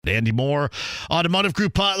Andy Moore, Automotive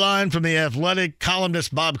Group Hotline from The Athletic,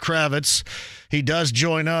 columnist Bob Kravitz. He does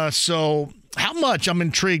join us. So how much, I'm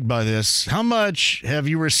intrigued by this, how much have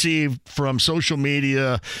you received from social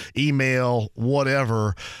media, email,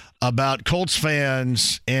 whatever, about Colts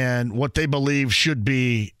fans and what they believe should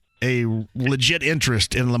be a legit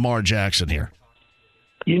interest in Lamar Jackson here?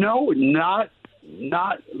 Not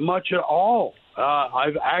much at all.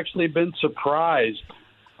 I've actually been surprised.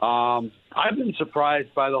 I've been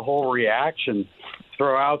surprised by the whole reaction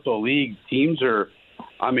throughout the league. Teams are,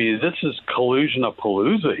 this is collusion of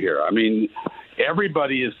palooza here.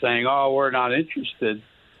 Everybody is saying, "Oh, we're not interested."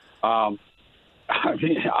 A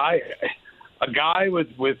guy with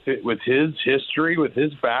his history, with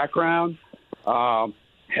his background, hell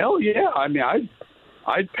yeah.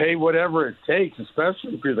 I'd pay whatever it takes,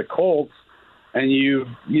 especially if you're the Colts and you've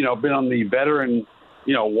been on the veteran,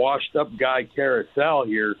 washed up guy carousel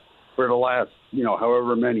here for the last,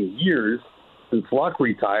 however many years since Luck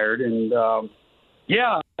retired. And,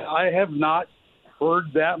 I have not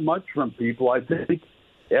heard that much from people. I think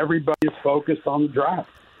everybody is focused on the draft.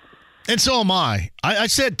 And so am I. I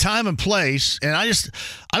said time and place, and I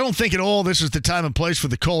don't think at all this is the time and place for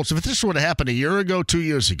the Colts. If this would have happened a year ago, 2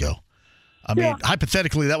 years ago,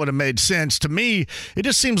 hypothetically, that would have made sense. To me, it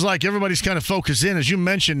just seems like everybody's kind of focused in, as you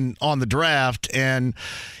mentioned, on the draft. And,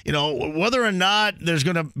 whether or not there's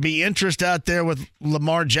going to be interest out there with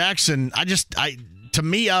Lamar Jackson, to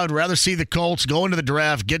me, I would rather see the Colts go into the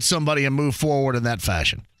draft, get somebody, and move forward in that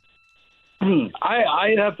fashion.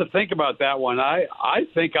 I'd have to think about that one. I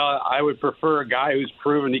think I would prefer a guy who's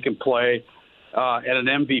proven he can play at an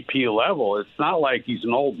MVP level. It's not like he's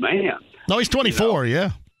an old man. No, he's 24,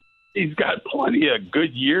 yeah. He's got plenty of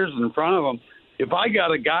good years in front of him. If I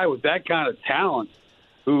got a guy with that kind of talent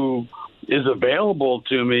who is available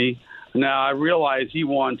to me, now I realize he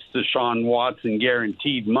wants Deshaun Watson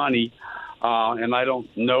guaranteed money, and I don't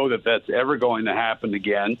know that that's ever going to happen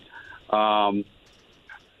again. I'll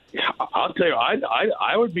tell you,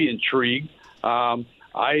 I would be intrigued.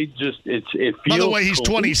 It feels. By the way, he's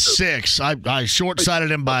 26. I short-sighted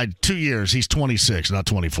him by 2 years. He's 26, not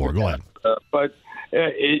 24. Go ahead. But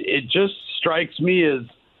it just strikes me as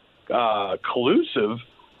collusive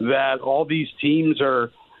that all these teams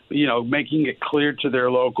are, making it clear to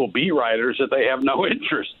their local beat writers that they have no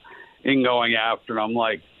interest in going after them. I'm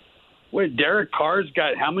like, wait, Derek Carr's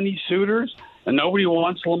got how many suitors, and nobody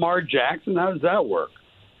wants Lamar Jackson? How does that work?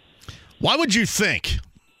 Why would you think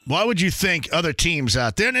other teams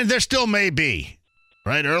out there, and there still may be,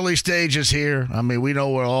 right? Early stages here. We know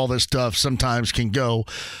where all this stuff sometimes can go.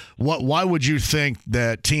 Why would you think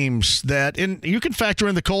that teams that, and you can factor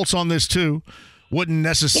in the Colts on this too, wouldn't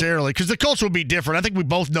necessarily, because the Colts would be different. I think we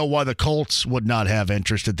both know why the Colts would not have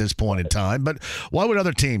interest at this point in time, but why would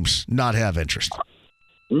other teams not have interest?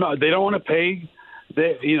 No, they don't want to pay.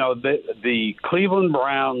 The Cleveland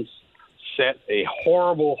Browns set a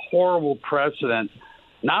horrible, horrible precedent,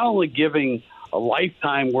 not only giving a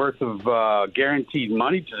lifetime worth of guaranteed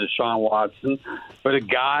money to Deshaun Watson, but a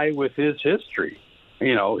guy with his history,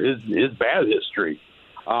 his bad history.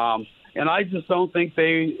 And I just don't think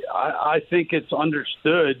I think it's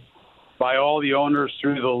understood by all the owners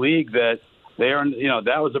through the league that they are,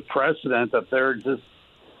 that was a precedent that they're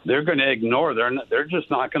going to ignore. They're just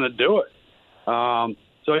not going to do it. I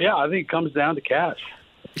think it comes down to cash.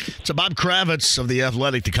 So Bob Kravitz of The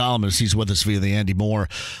Athletic, the columnist, he's with us via the Andy Moore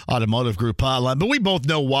Automotive Group hotline. But we both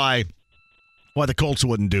know why the Colts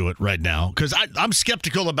wouldn't do it right now, because I'm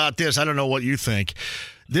skeptical about this. I don't know what you think.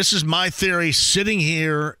 This is my theory sitting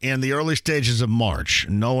here in the early stages of March,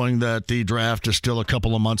 knowing that the draft is still a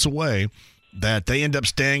couple of months away, that they end up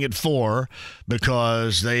staying at 4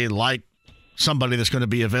 because they like somebody that's going to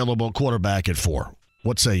be available quarterback at 4.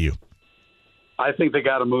 What say you? I think they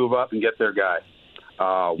got to move up and get their guy.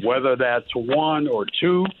 Whether that's 1 or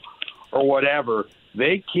 2 or whatever,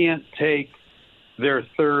 they can't take their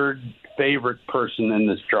third favorite person in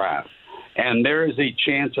this draft. And there is a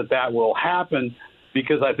chance that will happen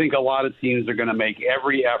because I think a lot of teams are going to make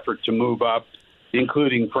every effort to move up,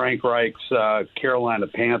 including Frank Reich's Carolina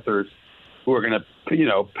Panthers, who are going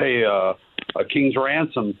to, pay a king's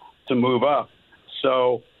ransom to move up.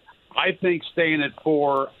 So I think staying at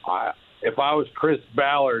 4, if I was Chris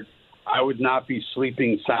Ballard, I would not be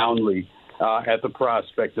sleeping soundly at the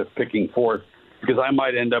prospect of picking 4th because I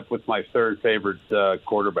might end up with my third favorite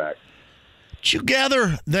quarterback. Did you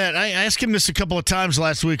gather that? I asked him this a couple of times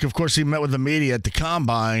last week. Of course, he met with the media at the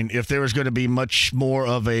Combine, if there was going to be much more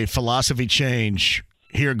of a philosophy change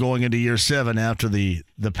here going into year 7 after the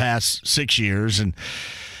past 6 years. And,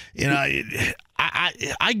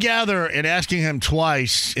 I gather in asking him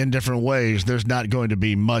twice in different ways, there's not going to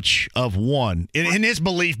be much of one. In his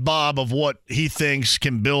belief, Bob, of what he thinks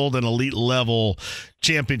can build an elite level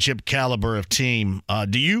championship caliber of team,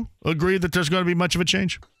 do you agree that there's going to be much of a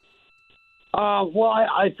change? Well,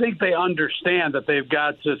 I think they understand that they've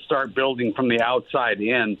got to start building from the outside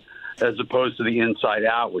in as opposed to the inside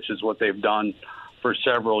out, which is what they've done for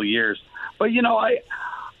several years. But,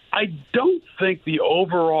 I don't think the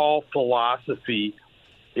overall philosophy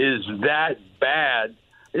is that bad.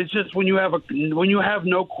 It's just when you have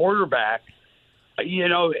no quarterback,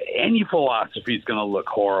 any philosophy is going to look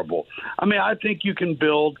horrible. I mean, I think you can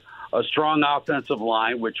build a strong offensive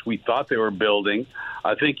line, which we thought they were building.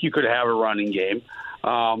 I think you could have a running game.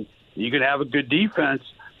 You could have a good defense.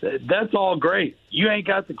 That's all great. You ain't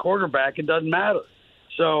got the quarterback. It doesn't matter.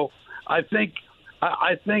 So I think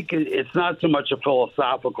it's not so much a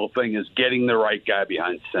philosophical thing as getting the right guy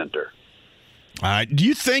behind center. All right. Do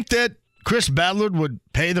you think that Chris Ballard would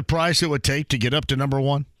pay the price it would take to get up to number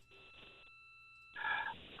one?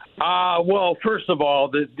 Well, first of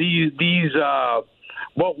all, these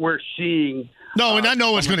what we're seeing. No, and I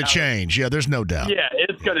know it's going to change. Yeah, there's no doubt. Yeah,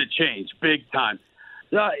 it's going to change big time.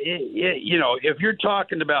 If you're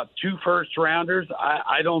talking about 2 first-rounders,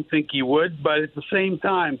 I don't think he would. But at the same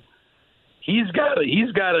time, he's got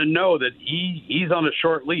to know that he's on a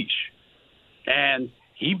short leash, and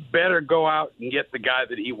he better go out and get the guy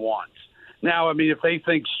that he wants. Now, I mean, if they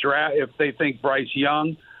think Bryce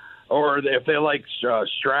Young, or if they like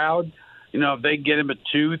Stroud, if they get him at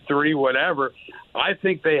 2, 3, whatever, I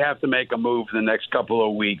think they have to make a move in the next couple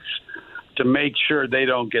of weeks to make sure they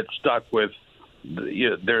don't get stuck with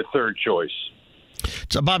their third choice.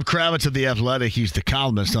 So Bob Kravitz of The Athletic, he's the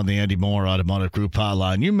columnist on the Andy Moore Automotive Group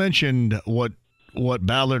hotline. You mentioned what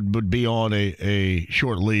Ballard would be on a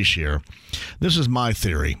short leash here. This is my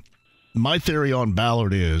theory. My theory on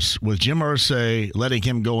Ballard is, with Jim Irsay letting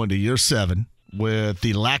him go into year 7, with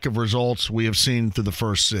the lack of results we have seen through the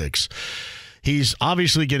first 6, he's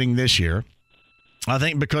obviously getting this year. I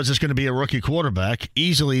think because it's going to be a rookie quarterback,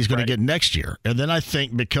 easily he's going to get next year. And then I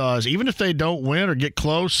think because even if they don't win or get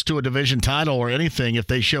close to a division title or anything, if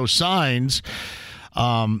they show signs,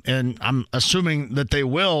 and I'm assuming that they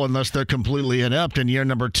will unless they're completely inept in year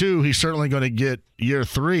number 2, he's certainly going to get year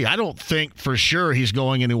 3. I don't think for sure he's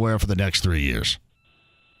going anywhere for the next 3 years.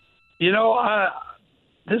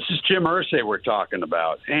 This is Jim Irsay we're talking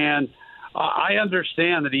about. And I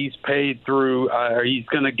understand that he's paid through, he's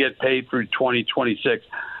going to get paid through 2026.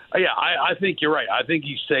 Yeah, I think you're right. I think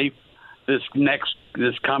he's safe this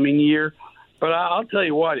coming year. But I'll tell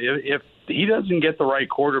you what, if he doesn't get the right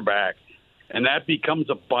quarterback, and that becomes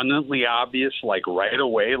abundantly obvious, like right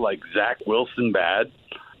away, like Zach Wilson bad,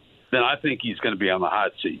 then I think he's going to be on the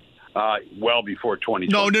hot seat. Well before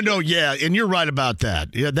 2020. No, yeah, and you're right about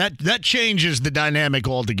that. Yeah, that changes the dynamic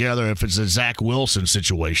altogether if it's a Zach Wilson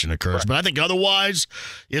situation occurs. Right. But I think otherwise,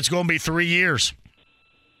 it's going to be 3 years.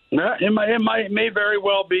 Yeah, it may very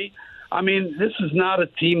well be. I mean, this is not a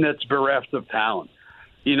team that's bereft of talent.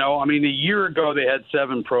 A year ago they had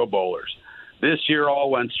 7 Pro Bowlers. This year all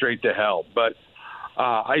went straight to hell. But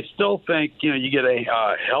I still think you get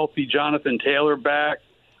a healthy Jonathan Taylor back.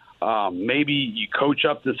 Maybe you coach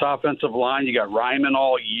up this offensive line. You got Ryman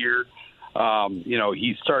all year.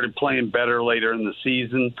 He started playing better later in the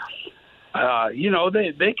season.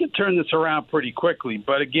 They could turn this around pretty quickly.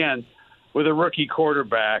 But again, with a rookie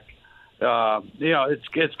quarterback,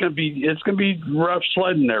 it's going to be rough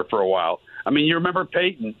sledding there for a while. I mean, you remember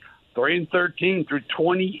Peyton, 3-13 through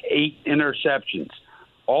 28 interceptions,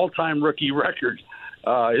 all-time rookie record,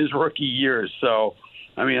 his rookie years. So,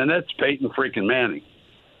 and that's Peyton freaking Manning.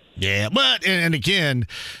 Yeah, but, and again,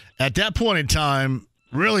 at that point in time,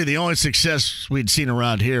 really the only success we'd seen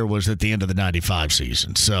around here was at the end of the 95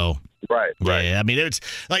 season. So, right. Yeah, it's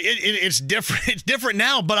like it's different. It's different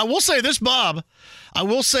now. But I will say this, Bob. I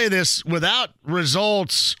will say this: without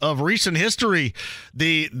results of recent history,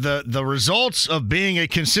 the results of being a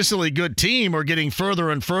consistently good team are getting further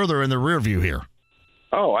and further in the rear view here.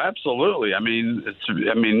 Oh, absolutely.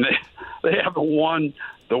 They haven't won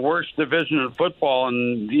the worst division in football,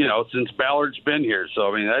 and since Ballard's been here.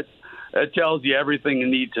 So that tells you everything you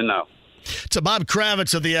need to know. So Bob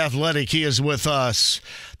Kravitz of The Athletic, he is with us.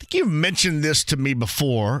 I think you've mentioned this to me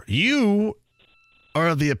before. You are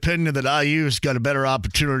of the opinion that IU's got a better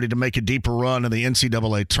opportunity to make a deeper run in the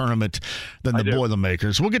NCAA tournament than the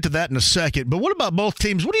Boilermakers. We'll get to that in a second. But what about both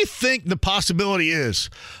teams? What do you think the possibility is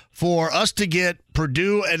for us to get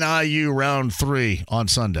Purdue and IU round 3 on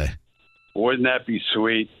Sunday? Wouldn't that be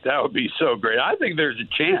sweet? That would be so great. I think there's a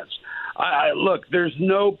chance. Look, there's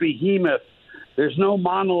no behemoth there's no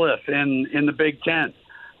monolith in the Big Ten.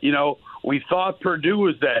 You know, we thought Purdue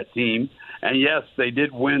was that team, and yes, they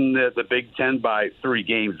did win the Big Ten by 3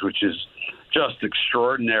 games, which is just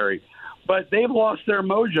extraordinary. But they've lost their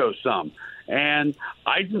mojo some, and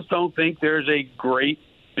I just don't think there's a great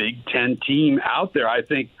Big Ten team out there. I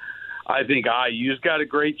think IU's got a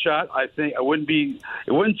great shot. I think it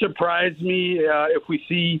wouldn't surprise me if we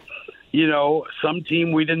see, you know, some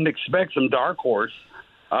team we didn't expect, some dark horse,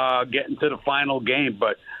 getting to the final game.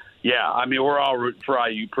 But yeah, I mean, we're all rooting for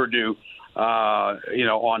IU Purdue,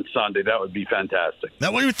 on Sunday. That would be fantastic.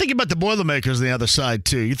 Now, when you think about the Boilermakers on the other side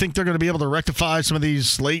too, you think they're going to be able to rectify some of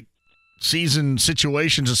these late season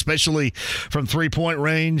situations, especially from 3-point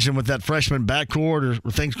range and with that freshman backcourt?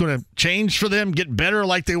 Are things going to change for them, get better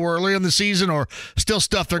like they were earlier in the season, or still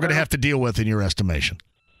stuff they're going to have to deal with in your estimation?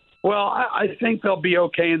 Well, I think they'll be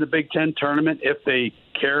okay in the Big Ten tournament if they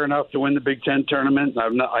care enough to win the Big Ten tournament.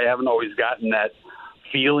 I haven't always gotten that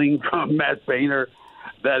feeling from Matt Boehner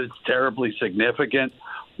that it's terribly significant.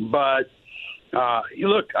 But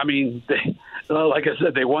look, I mean, like I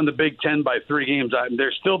said, they won the Big Ten by 3 games.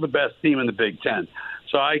 They're still the best team in the Big Ten.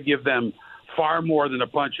 So I give them far more than a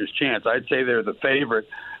puncher's chance. I'd say they're the favorite.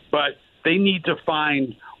 But they need to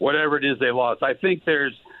find whatever it is they lost. I think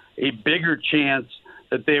there's a bigger chance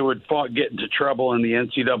that they would get into trouble in the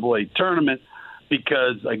NCAA tournament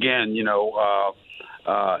because, again, it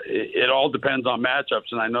all depends on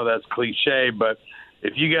matchups. And I know that's cliche, but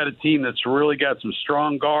if you got a team that's really got some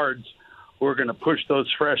strong guards who are going to push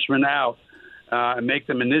those freshmen out and make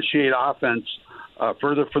them initiate offense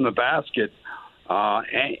further from the basket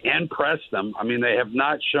and press them. I mean, they have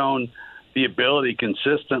not shown the ability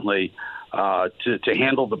consistently to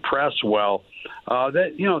handle the press well.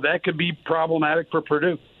 That could be problematic for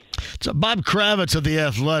Purdue. So Bob Kravitz of The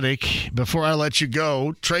Athletic, before I let you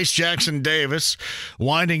go, Trace Jackson Davis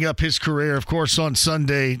winding up his career, of course, on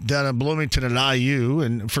Sunday down in Bloomington at IU.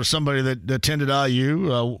 And for somebody that attended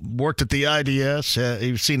IU, worked at the IDS,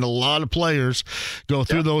 you've seen a lot of players go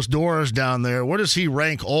through those doors down there. Where does he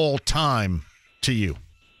rank all time to you?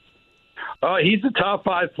 He's a top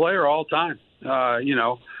 5 player all time.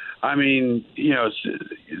 I mean,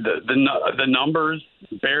 the numbers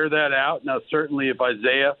bear that out. Now, certainly if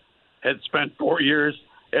Isaiah had spent 4 years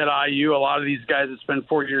at IU, a lot of these guys that spent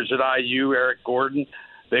 4 years at IU, Eric Gordon,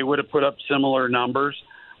 they would have put up similar numbers.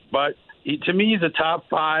 But to me, he's a top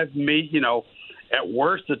 5, at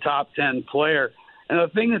worst a top 10 player. And the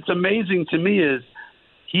thing that's amazing to me is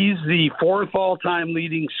he's the 4th all-time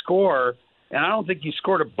leading scorer, and I don't think he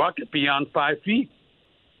scored a bucket beyond 5 feet.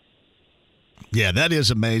 Yeah, that is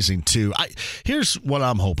amazing, too. Here's what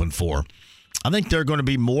I'm hoping for. I think there are going to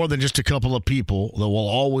be more than just a couple of people that will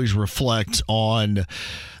always reflect on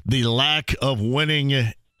the lack of winning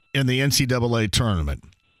in the NCAA tournament.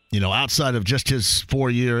 Outside of just his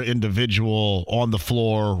 4-year individual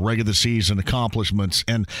on-the-floor regular season accomplishments.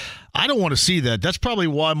 And I don't want to see that. That's probably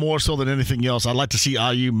why more so than anything else, I'd like to see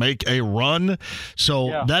IU make a run.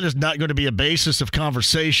 So that is not going to be a basis of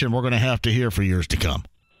conversation we're going to have to hear for years to come.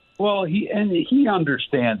 Well, he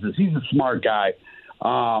understands this. He's a smart guy.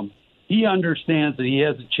 He understands that he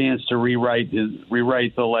has a chance to rewrite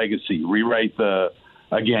the legacy, rewrite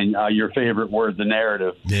your favorite word, the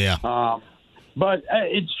narrative. Yeah. But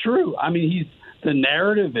it's true. I mean, the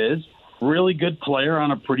narrative is really good player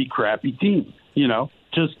on a pretty crappy team.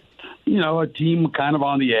 A team kind of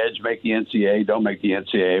on the edge, make the NCAA, don't make the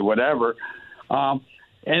NCAA, whatever. And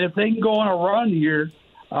if they can go on a run here,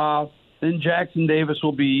 then Jackson Davis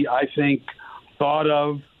will be, I think, thought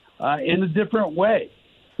of in a different way.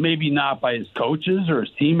 Maybe not by his coaches or his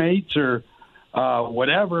teammates or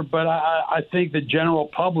whatever, but I think the general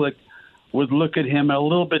public would look at him a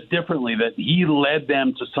little bit differently, that he led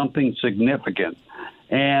them to something significant.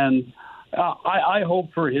 And I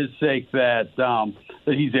hope for his sake that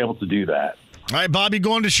he's able to do that. All right, Bob, you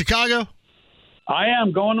going to Chicago? I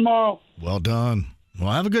am going tomorrow. Well done.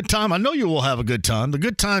 Well, have a good time. I know you will have a good time. The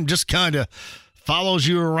good time just kind of follows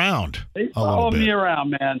you around. They follow me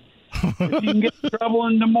around, man. If you can get in trouble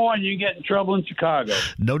in Des Moines, you can get in trouble in Chicago.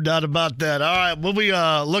 No doubt about that. All right, we'll be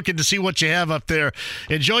looking to see what you have up there.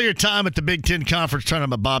 Enjoy your time at the Big Ten Conference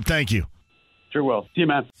Tournament, Bob. Thank you. Sure will. See you,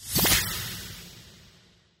 man.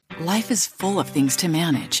 Life is full of things to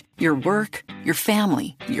manage. Your work, your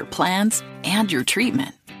family, your plans, and your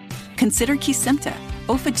treatment. Consider Kesimpta,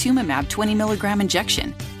 ofatumumab 20 milligram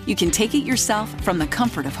injection. You can take it yourself from the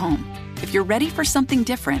comfort of home. If you're ready for something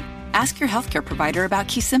different, ask your healthcare provider about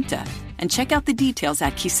Kesimpta and check out the details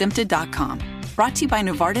at kesimpta.com. Brought to you by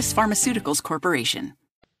Novartis Pharmaceuticals Corporation.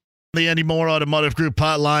 The Andy Moore Automotive Group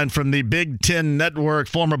hotline from the Big Ten Network.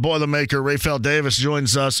 Former Boilermaker Rafael Davis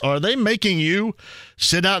joins us. Are they making you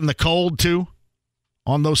sit out in the cold, too,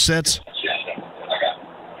 on those sets?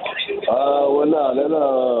 Well,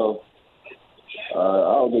 no, I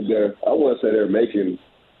don't think I wouldn't say they're making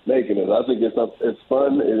it. I think it's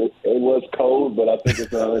fun. It was cold, but I think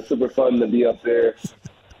it's super fun to be up there,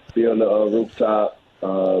 be on the rooftop,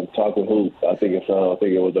 talking hoop. I think it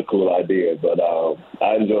was a cool idea, but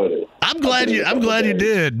I enjoyed it. I'm glad you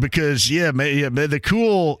did, because the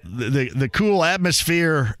cool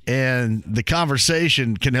atmosphere and the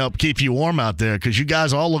conversation can help keep you warm out there, because you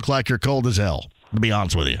guys all look like you're cold as hell, to be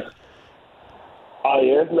honest with you. Oh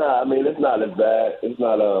yeah, it's not. I mean, it's not as bad. It's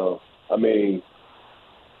not.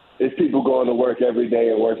 It's people going to work every day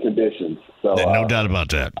in worse conditions. So no doubt about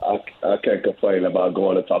that. I can't complain about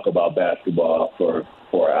going to talk about basketball for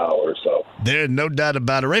 4 hours. So there's no doubt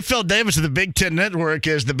about it. Rafael Davis of the Big Ten Network,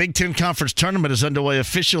 as the Big Ten Conference Tournament is underway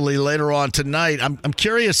officially later on tonight. I'm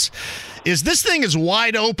curious, is this thing as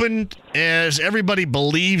wide open as everybody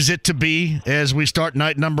believes it to be as we start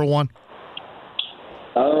night number one?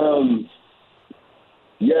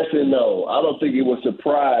 Yes and no. I don't think it would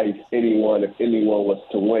surprise anyone if anyone was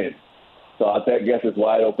to win. So I guess it's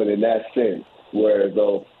wide open in that sense. Whereas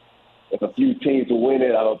though, if a few teams will win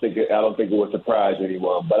it, I don't think it would surprise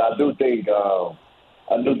anyone. But I do think going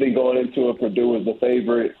into it, Purdue is the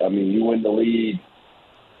favorite. I mean, you win the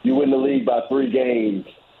league by 3 games,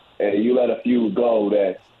 and you let a few go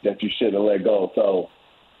that you shouldn't have let go. So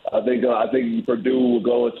I think Purdue will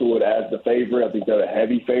go into it as the favorite. I think they're a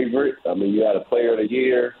heavy favorite. I mean, you had a Player of the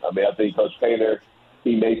Year. I mean, I think Coach Painter,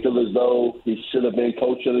 he may feel as though he should have been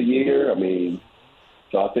Coach of the Year. I mean,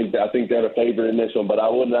 so I think they're the favorite in this one. But I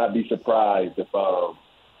would not be surprised if,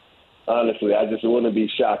 honestly, I just wouldn't be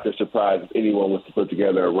shocked or surprised if anyone was to put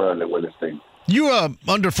together a run and win this thing. You are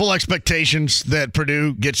under full expectations that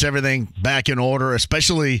Purdue gets everything back in order,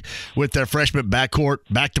 especially with their freshman backcourt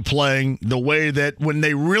back to playing the way that when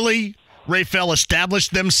they really, Rafael,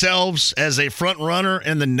 established themselves as a front runner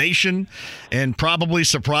in the nation, and probably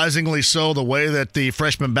surprisingly so the way that the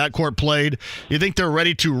freshman backcourt played. You think they're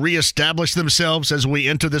ready to reestablish themselves as we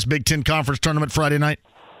enter this Big Ten Conference tournament Friday night?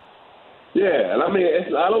 Yeah, and I mean,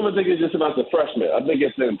 I don't even think it's just about the freshmen. I think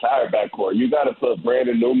it's the entire backcourt. You got to put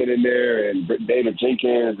Brandon Newman in there and David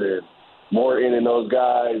Jenkins and Morton and those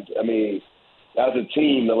guys. I mean, as a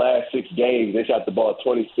team, the last 6 games, they shot the ball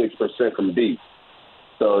 26% from deep.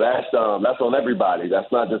 So that's on everybody. That's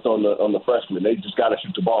not just on the freshmen. They just got to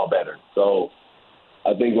shoot the ball better. So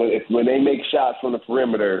I think when they make shots from the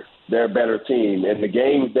perimeter, they're a better team. And the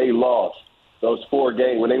games they lost, those 4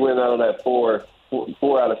 games, when they went out on that 4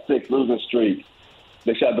 out of 6 losing streak,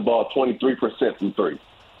 they shot the ball 23% from 3.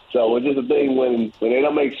 So it's just a thing when they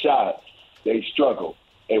don't make shots, they struggle.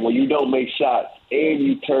 And when you don't make shots and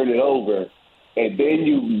you turn it over, and then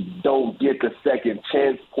you don't get the second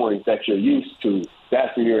chance points that you're used to,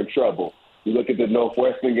 that's when you're in trouble. You look at the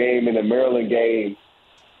Northwestern game and the Maryland game,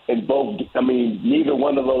 and neither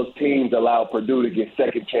one of those teams allowed Purdue to get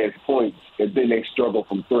second chance points, and then they struggle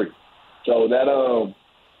from 3. So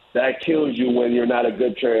that kills you when you're not a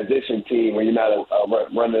good transition team, when you're not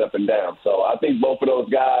running up and down. So I think both of those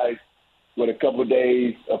guys, with a couple of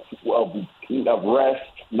days of rest,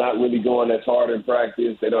 not really going as hard in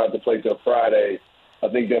practice, they don't have to play till Friday. I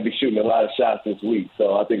think they'll be shooting a lot of shots this week.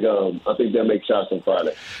 So I think they'll make shots on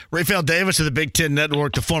Friday. Rafael Davis of the Big Ten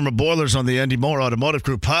Network, the former Boilers on the Andy Moore Automotive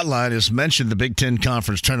Group hotline, has mentioned the Big Ten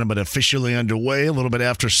Conference Tournament officially underway a little bit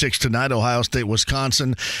after 6 tonight. Ohio State,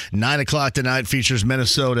 Wisconsin. 9 o'clock tonight features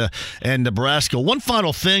Minnesota and Nebraska. One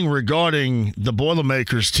final thing regarding the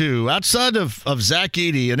Boilermakers, too. Outside of Zach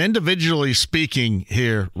Edey, and individually speaking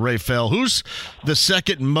here, Rafael, who's the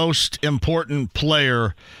second most important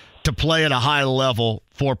player to play at a high level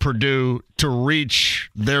for Purdue to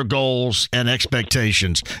reach their goals and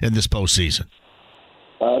expectations in this postseason?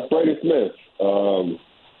 Brady Smith.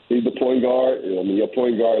 He's the point guard. I mean, your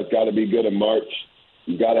point guard has got to be good in March.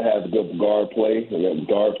 You got to have good guard play, and then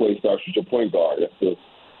guard play starts with your point guard. That's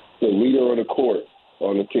the leader of the court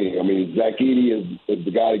on the team. I mean, Zach Edey is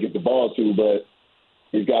the guy to get the ball to, but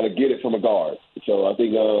he's got to get it from a guard. So I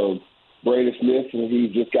think Brady Smith,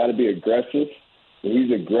 he's just got to be aggressive. When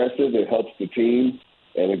he's aggressive, it helps the team,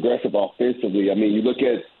 and aggressive offensively. I mean, you look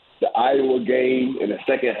at the Iowa game in the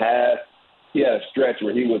second half, he had a stretch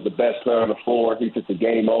where he was the best player on the floor. He took the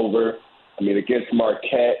game over. I mean, against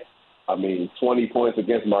Marquette, 20 points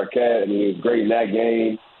against Marquette. I mean, he was great in that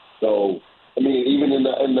game. So, I mean, even in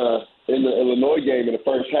the Illinois game in the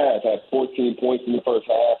first half, had 14 points in the first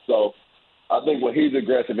half. So I think when he's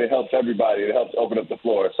aggressive, it helps everybody. It helps open up the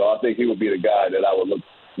floor. So I think he would be the guy that I would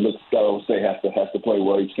State has to play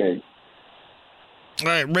well each game. All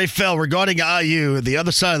right, Raphael, regarding IU, the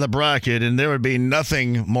other side of the bracket, and there would be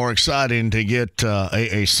nothing more exciting to get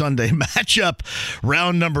a Sunday matchup,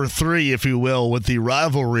 round number 3, if you will, with the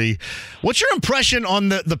rivalry. What's your impression on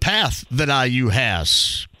the path that IU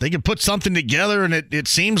has? They can put something together, and it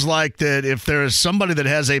seems like that if there is somebody that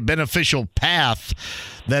has a beneficial path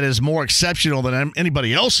that is more exceptional than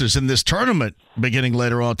anybody else's in this tournament beginning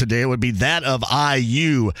later on today, it would be that of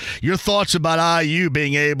IU. Your thoughts about IU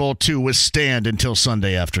being able to withstand until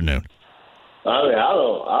Sunday afternoon? I mean, I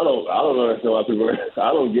don't understand why people.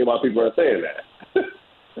 I don't get why people are saying that.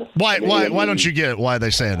 Why don't you get it? Why are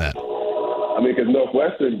they saying that? I mean, because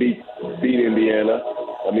Northwestern beat Indiana.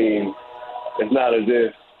 I mean, it's not as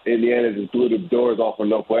if Indiana just blew the doors off of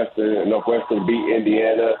Northwestern, and Northwestern beat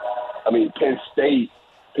Indiana. I mean, Penn State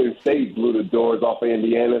blew the doors off of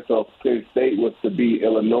Indiana, so if Penn State was to beat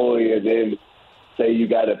Illinois and then say you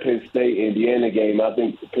got a Penn State-Indiana game, I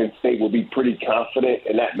think Penn State will be pretty confident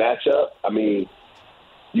in that matchup. I mean,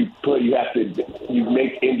 you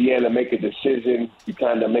make Indiana make a decision. You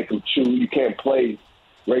kind of make them choose. You can't play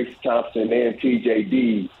Race Thompson and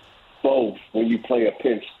TJD both when you play a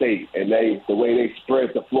Penn State, and the way they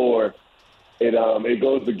spread the floor, it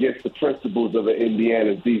goes against the principles of the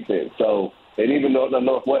Indiana's defense. So. And even though the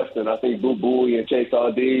Northwestern, I think Boo Buie and Chase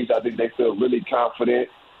Aldees, I think they feel really confident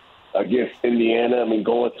against Indiana. I mean,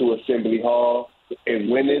 going to Assembly Hall and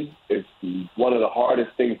winning is one of the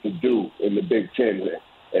hardest things to do in the Big Ten,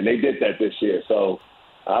 and they did that this year. So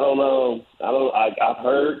I don't know. I've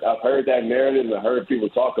heard that narrative and I heard people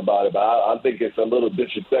talk about it, but I think it's a little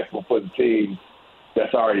disrespectful for the team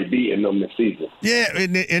that's already beaten them this season. Yeah,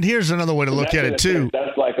 and here's another way to look at it too.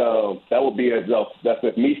 That's like that would be as though that's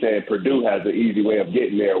just me saying Purdue has an easy way of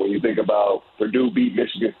getting there. When you think about Purdue beat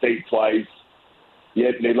Michigan State twice,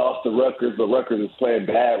 yet they lost to Rutgers, but Rutgers is playing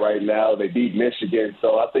bad right now. They beat Michigan,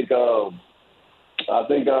 so I think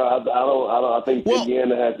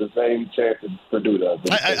Indiana has the same chance as Purdue does.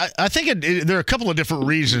 I think there are a couple of different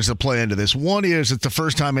reasons that play into this. One is it's the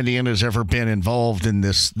first time Indiana has ever been involved in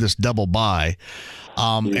this double bye.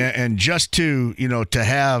 And just to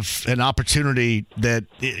have an opportunity that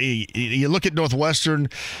you look at Northwestern,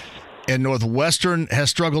 and Northwestern has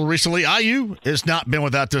struggled recently. IU has not been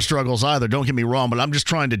without their struggles either. Don't get me wrong, but I'm just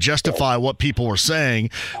trying to justify what people are saying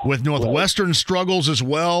with Northwestern struggles as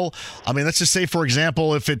well. I mean, let's just say, for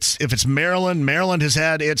example, if it's Maryland has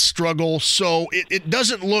had its struggle, so it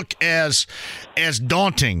doesn't look as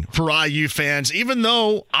daunting for IU fans, even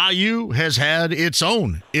though IU has had its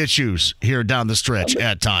own issues here down the stretch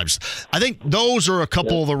at times. I think those are a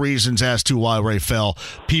couple of the reasons as to why, Raphael,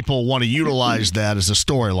 people want to utilize that as a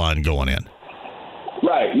storyline going in.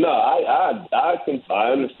 Right. No, I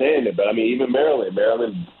understand it, but I mean, even Maryland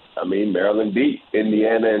beat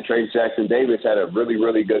Indiana, and Trey Jackson Davis had a really,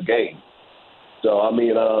 really good game. So I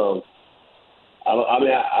mean, I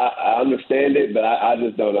understand it, but I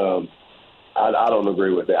just don't. I don't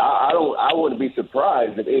agree with it. I wouldn't be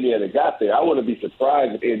surprised if Indiana got there. I wouldn't be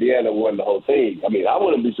surprised if Indiana won the whole thing. I mean, I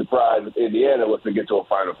wouldn't be surprised if Indiana was to get to a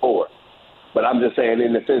Final Four. But I'm just saying,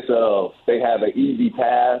 in the sense of they have an easy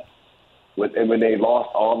path. When they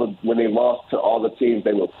lost to all the teams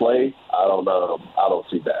they would play, I don't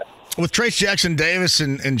see that. With Trace Jackson Davis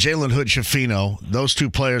and Jalen Hood-Schifino, those two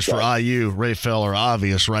players for IU, Raphael, are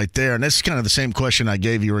obvious right there. And this is kind of the same question I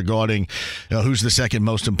gave you regarding who's the second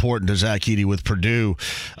most important to Zach Edey with Purdue.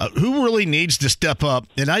 Who really needs to step up?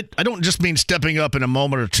 And I don't just mean stepping up in a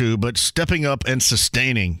moment or two, but stepping up and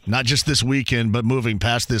sustaining, not just this weekend, but moving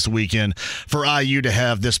past this weekend for IU to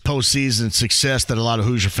have this postseason success that a lot of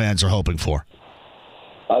Hoosier fans are hoping for.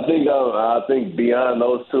 I think beyond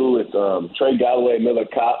those two, it's Trey Galloway, Miller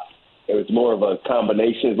Kopp. It's more of a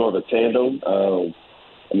combination, it's more of a tandem. I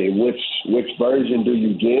mean, which version do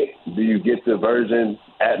you get? Do you get the version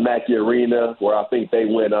at Mackey Arena where I think they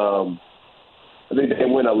went 11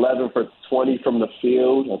 for 20 from the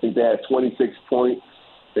field. I think they had 26 points.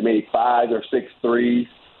 They made 5 or 6 threes,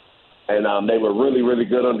 and they were really, really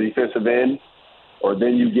good on the defensive end. Or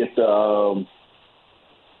then you get the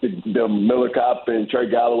Miller Kopp and Trey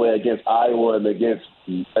Galloway against Iowa and against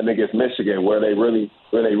Michigan, where they really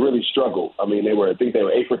struggled. I mean, I think they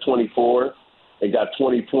were 8 for 24 and got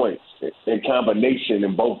 20 points in combination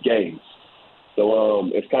in both games. So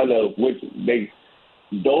it's kind of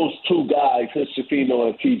those two guys, Schifino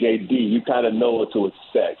and TJD, you kind of know what to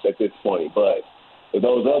expect at this point. But with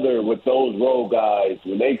those role guys,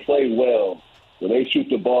 when they play well, when they shoot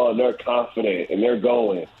the ball and they're confident and they're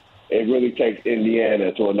going, it really takes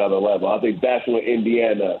Indiana to another level. I think that's when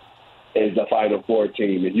Indiana is the Final Four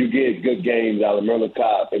team. If you get good games out of Miller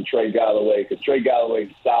Kopp and Trey Galloway, because Trey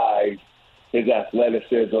Galloway's size, his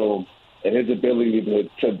athleticism, and his ability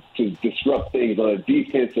to disrupt things on a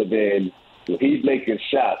defensive end, he's making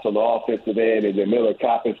shots on the offensive end, and then Miller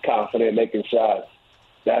Kopp is confident making shots.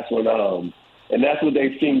 That's when and that's what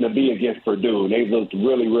they seem to be against Purdue. They looked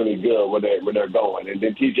really, really good when they're going. And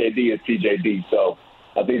then TJD is TJD. So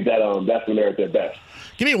I think that's when they're at their best.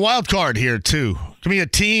 Give me a wild card here, too. Give me a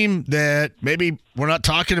team that maybe we're not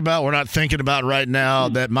talking about, we're not thinking about right now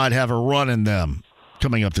that might have a run in them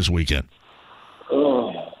coming up this weekend.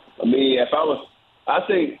 I mean,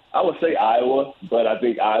 I would say Iowa, but I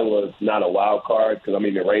think Iowa's not a wild card because,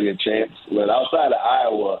 the reigning champs. But outside of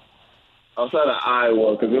Iowa,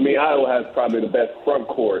 because, Iowa has probably the best front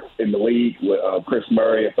court in the league with Chris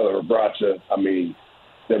Murray and Philip Rebraca.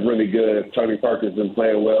 They're really good. Tony Parker's been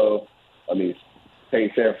playing well.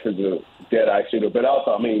 St. Sanford's a dead-eye shooter. But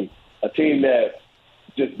also, a team that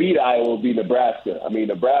just beat Iowa will be Nebraska.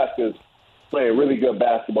 Nebraska's playing really good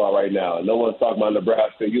basketball right now. No one's talking about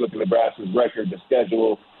Nebraska. You look at Nebraska's record, the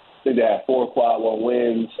schedule. I think they have 4 quad one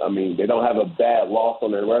wins. They don't have a bad loss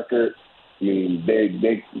on their record.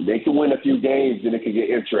 They can win a few games and it can get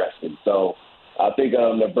interesting. So I think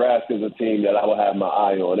Nebraska is a team that I will have my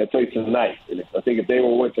eye on. They play tonight. And I think if they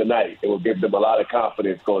will win tonight, it will give them a lot of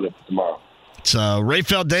confidence going into tomorrow. It's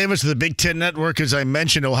Rayfeld Davis of the Big Ten Network. As I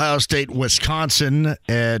mentioned, Ohio State, Wisconsin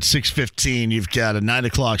at 6:15. You've got a 9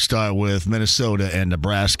 o'clock start with Minnesota and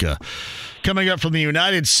Nebraska. Coming up from the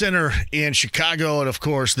United Center in Chicago, and, of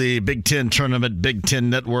course, the Big Ten tournament, Big Ten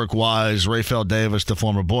Network-wise, Rayfeld Davis, the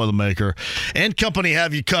former Boilermaker, and company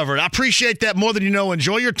have you covered. I appreciate that more than you know.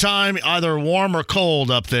 Enjoy your time, either warm or cold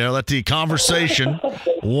up there. Let the conversation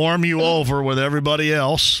warm you over with everybody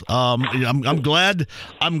else. I'm glad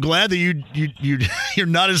that you're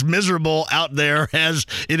not as miserable out there as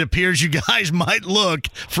it appears you guys might look,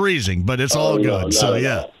 freezing, but it's all good.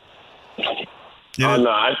 Yeah. Yeah. Oh,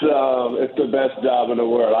 no, it's the best job in the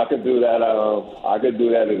world. I could do that. I could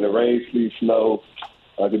do that in the rain, sleet, snow.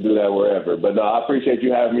 I could do that wherever. But no, I appreciate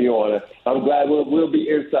you having me on. I'm glad we'll be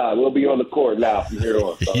inside. We'll be on the court now from here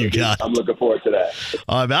on. So I'm looking forward to that.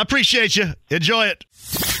 All right, I appreciate you. Enjoy it.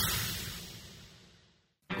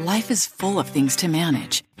 Life is full of things to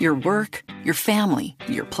manage. Your work, your family,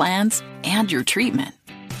 your plans, and your treatment.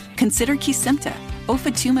 Consider Kesimpta,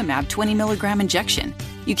 ofatumumab 20 milligram injection.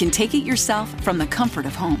 You can take it yourself from the comfort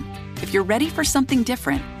of home. If you're ready for something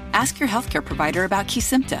different, ask your healthcare provider about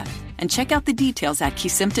Kesimpta and check out the details at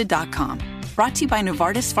kesimpta.com. Brought to you by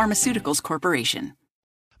Novartis Pharmaceuticals Corporation.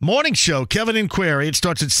 Morning show, Kevin and Query. It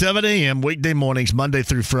starts at 7 a.m. weekday mornings, Monday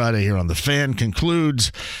through Friday here on The Fan.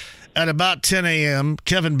 Concludes at about 10 a.m.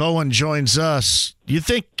 Kevin Bowen joins us. You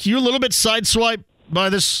think you're a little bit sideswiped by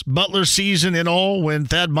this Butler season in all when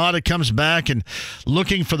Thad Matta comes back and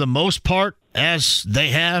looking for the most part, as they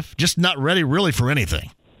have, just not ready really for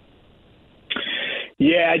anything?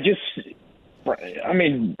 Yeah,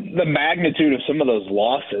 the magnitude of some of those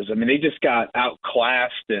losses. They just got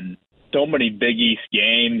outclassed in so many Big East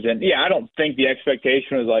games. And, I don't think the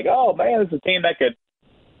expectation was like, oh, man, this is a team that could,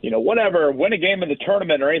 win a game in the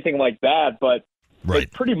tournament or anything like that. But They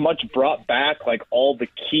pretty much brought back, all the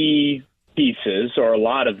key pieces, or a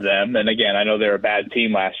lot of them. And again, I know they're a bad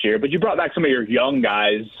team last year, but you brought back some of your young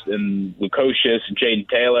guys in Lukosius and Jaden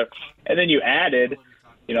Taylor, and then you added,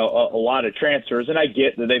 a lot of transfers. And I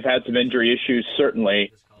get that they've had some injury issues,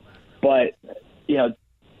 certainly, but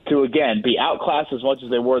to again be outclassed as much as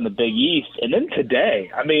they were in the Big East, and then today,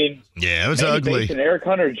 it was ugly. And Eric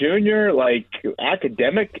Hunter Jr.,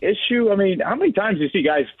 academic issue. How many times do you see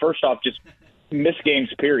guys first off just miss games,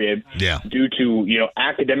 period, due to,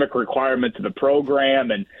 academic requirements of the program.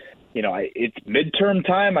 And, it's midterm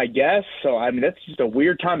time, I guess. So, that's just a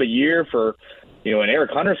weird time of year for, in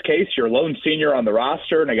Eric Hunter's case, your lone senior on the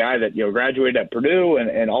roster and a guy that, graduated at Purdue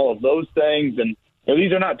and all of those things. And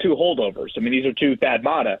these are not 2 holdovers. These are 2 Thad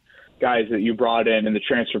Matta guys that you brought in the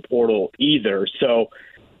transfer portal either. So,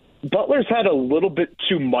 Butler's had a little bit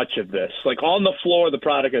too much of this. On the floor, the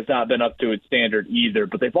product has not been up to its standard either,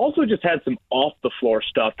 but they've also just had some off-the-floor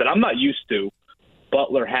stuff that I'm not used to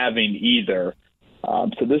Butler having either.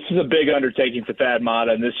 So this is a big undertaking for Thad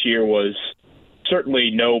Matta, and this year was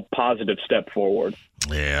certainly no positive step forward.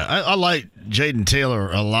 Yeah, I like Jaden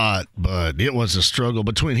Taylor a lot, but it was a struggle.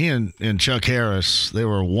 Between he and Chuck Harris, they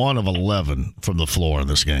were 1 of 11 from the floor in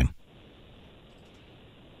this game.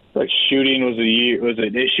 Shooting was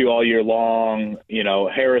an issue all year long.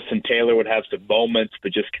 Harris and Taylor would have some moments,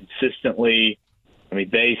 but just consistently,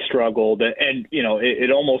 they struggled. And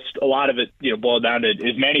it almost, a lot of it, boiled down to,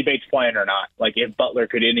 is Manny Bates playing or not? If Butler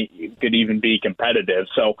could even be competitive.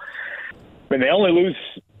 So I mean, they only lose,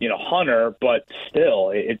 Hunter, but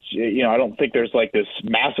still, it's, I don't think there's like this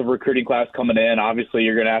massive recruiting class coming in. Obviously,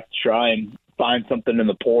 you're going to have to try and find something in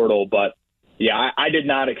the portal, but yeah, I did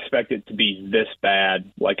not expect it to be this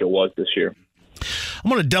bad like it was this year. I'm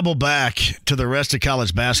going to double back to the rest of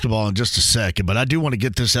college basketball in just a second, but I do want to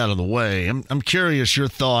get this out of the way. I'm curious your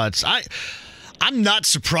thoughts. I'm not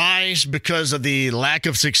surprised because of the lack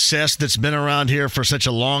of success that's been around here for such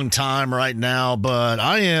a long time right now, but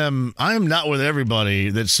I am not with everybody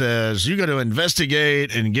that says you got to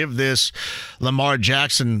investigate and give this Lamar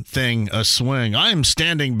Jackson thing a swing. I am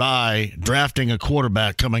standing by drafting a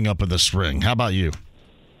quarterback coming up in the spring. How about you?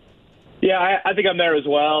 Yeah, I think I'm there as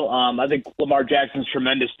well. I think Lamar Jackson's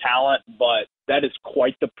tremendous talent, but that is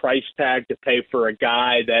quite the price tag to pay for a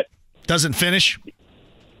guy that doesn't finish.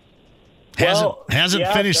 Hasn't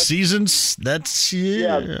finished seasons. That's thank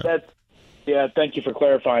you for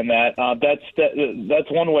clarifying that. That's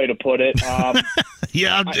one way to put it. I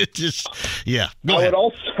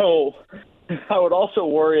would also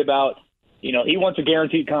worry about, he wants a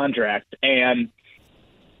guaranteed contract, and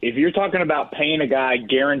if you're talking about paying a guy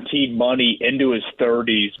guaranteed money into his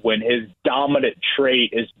 30s when his dominant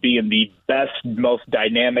trait is being the best, most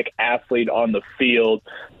dynamic athlete on the field,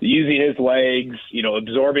 using his legs,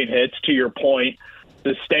 absorbing hits, to your point,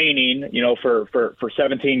 sustaining, for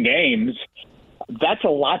 17 games, that's a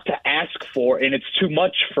lot to ask for, and it's too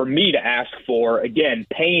much for me to ask for, again,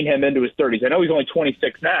 paying him into his 30s. I know he's only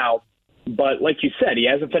 26 now, but like you said, he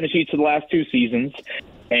hasn't finished each of the last 2 seasons,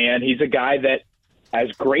 and he's a guy that, as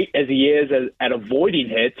great as he is at avoiding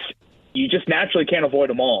hits, you just naturally can't avoid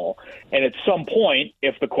them all. And at some point,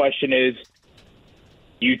 if the question is,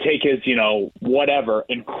 you take his, whatever,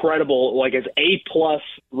 incredible, like his A-plus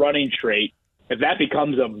running trait, if that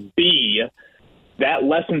becomes a B, that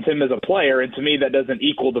lessens him as a player. And to me, that doesn't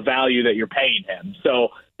equal the value that you're paying him. So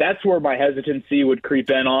that's where my hesitancy would creep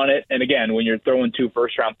in on it. And again, when you're throwing 2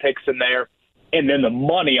 first-round picks in there, and then the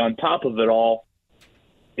money on top of it all,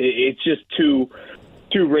 it's just too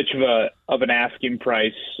rich of an asking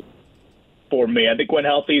price for me. I think when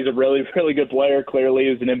healthy, he's a really, really good player. Clearly, he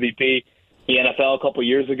was an MVP in the NFL a couple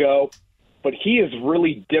years ago. But he is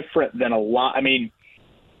really different than a lot. I mean,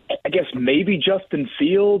 I guess maybe Justin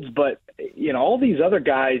Fields, but, all these other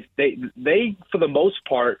guys, they for the most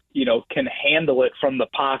part, can handle it from the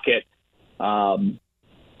pocket. And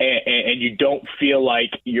you don't feel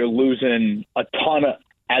like you're losing a ton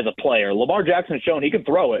as a player. Lamar Jackson has shown he can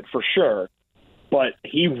throw it for sure, but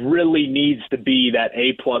he really needs to be that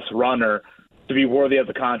A-plus runner to be worthy of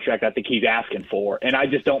the contract I think he's asking for. And I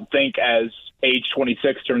just don't think as age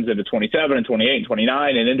 26 turns into 27 and 28 and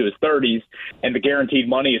 29 and into his 30s, and the guaranteed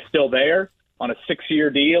money is still there on a 6-year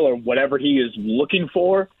deal or whatever he is looking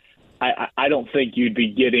for, I don't think you'd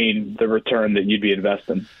be getting the return that you'd be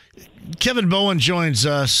investing. Kevin Bowen joins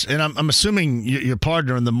us, and I'm assuming your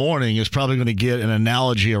partner in the morning is probably going to get an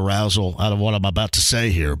analogy arousal out of what I'm about to say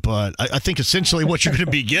here. But I think essentially what you're going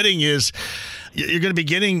to be getting is you're going to be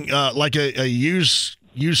getting like a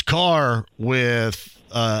used car with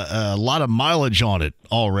a lot of mileage on it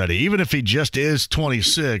already. Even if he just is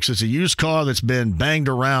 26, it's a used car that's been banged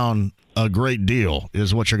around a great deal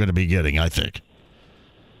is what you're going to be getting, I think.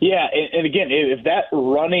 Yeah, and again, if that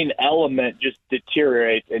running element just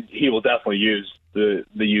deteriorates, and he will definitely use the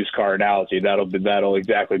used car analogy. That'll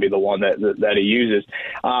exactly be the one that he uses.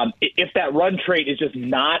 If that run trait is just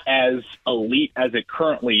not as elite as it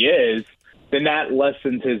currently is, then that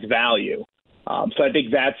lessens his value. So I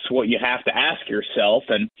think that's what you have to ask yourself,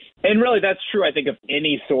 and really that's true. I think of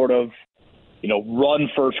any sort of run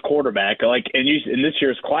first quarterback, like in this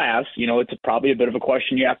year's class, it's probably a bit of a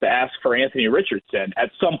question you have to ask for Anthony Richardson.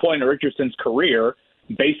 At some point in Richardson's career,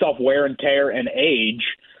 based off wear and tear and age,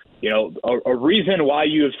 a reason why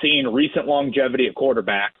you have seen recent longevity at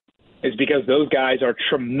quarterback is because those guys are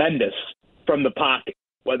tremendous from the pocket,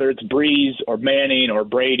 whether it's Breeze or Manning or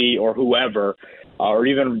Brady or whoever, or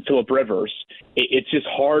even Phillip Rivers. It's just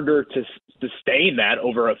harder to sustain that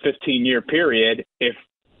over a 15-year period if,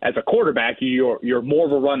 as a quarterback, you're more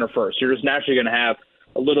of a runner first. You're just naturally going to have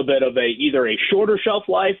a little bit of either a shorter shelf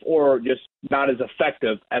life or just not as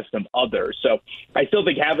effective as some others. So I still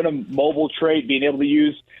think having a mobile trait, being able to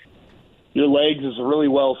use your legs is really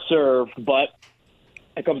well served, but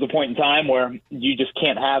it comes a point in time where you just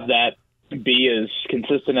can't have that be as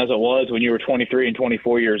consistent as it was when you were 23 and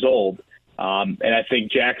 24 years old. And I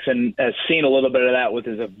think Jackson has seen a little bit of that with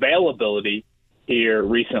his availability here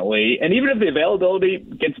recently. And even if the availability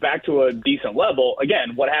gets back to a decent level,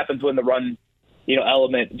 again, what happens when the run,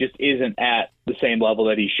 element just isn't at the same level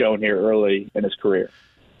that he's shown here early in his career?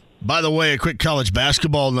 By the way, a quick college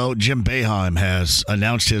basketball note, Jim Boeheim has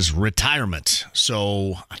announced his retirement.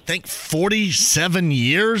 So I think 47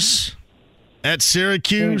 years at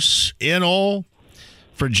Syracuse in all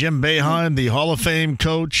for Jim Boeheim, the Hall of Fame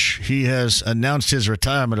coach. He has announced his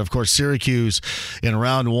retirement. Of course, Syracuse in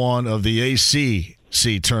round one of the ACC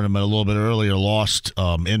tournament a little bit earlier lost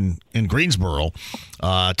in Greensboro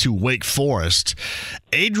to Wake Forest.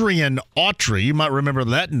 Adrian Autry, you might remember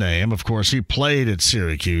that name. Of course, he played at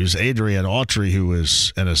Syracuse. Adrian Autry, who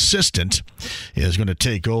is an assistant, is going to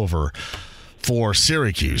take over for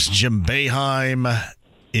Syracuse. Jim Boeheim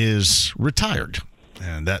is retired,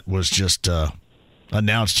 and that was just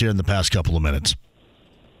announced here in the past couple of minutes.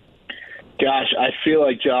 Gosh, I feel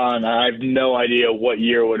like, John, I have no idea what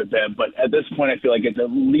year it would have been, but at this point I feel like it's at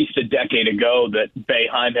least a decade ago that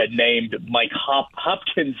Boeheim had named Mike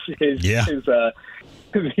Hopkins the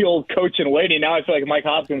old coach in waiting. Now I feel like Mike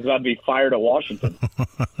Hopkins is about to be fired at Washington.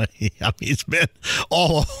 It's been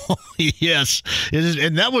yes.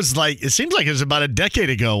 And that was it seems like it was about a decade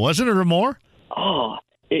ago, wasn't it, or more? Oh,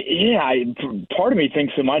 yeah. Part of me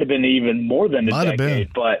thinks it might have been even more than a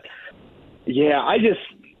decade. But, yeah,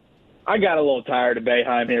 I got a little tired of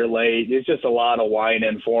Boeheim here late. It's just a lot of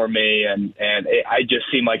whining for me, and I just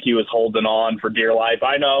seemed like he was holding on for dear life.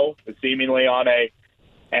 I know, seemingly on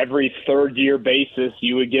every third-year basis,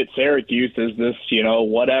 you would get Syracuse as this,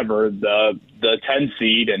 the 10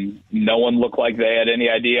 seed, and no one looked like they had any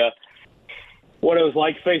idea what it was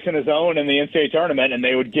like facing his own in the NCAA tournament, and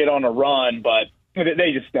they would get on a run, but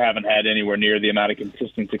they just haven't had anywhere near the amount of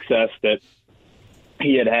consistent success that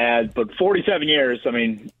he had. But 47 years, I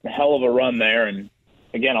mean, hell of a run there. And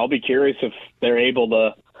again, I'll be curious if they're able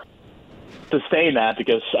to sustain that,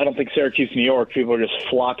 because I don't think Syracuse, New York, people are just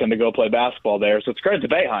flocking to go play basketball there. So it's credit to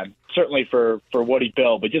Boeheim, certainly for what he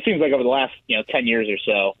built. But it just seems like over the last 10 years or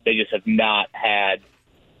so, they just have not had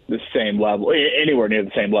the same level, anywhere near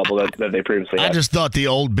the same level that they previously had. I just thought the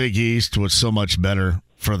old Big East was so much better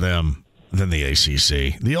for them than the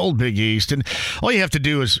ACC. The old Big East. And all you have to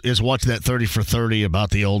do is watch that 30 for 30 about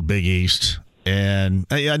the old Big East. And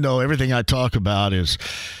I know everything I talk about is,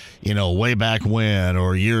 way back when,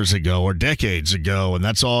 or years ago, or decades ago, and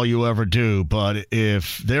that's all you ever do. But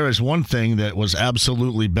if there is one thing that was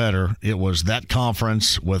absolutely better, it was that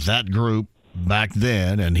conference with that group back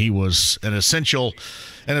then, and he was an essential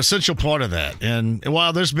part of that. And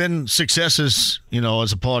while there's been successes,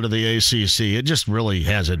 as a part of the ACC, it just really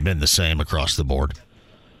hasn't been the same across the board.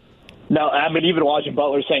 No, I mean, even watching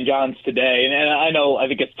Butler St. John's today, and I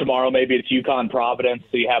think it's tomorrow, maybe it's UConn Providence,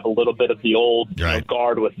 so you have a little bit of the old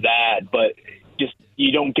guard with that, but just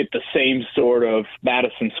you don't get the same sort of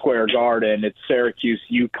Madison Square Garden. It's Syracuse,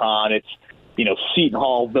 UConn, it's Seton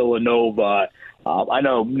Hall, Villanova. I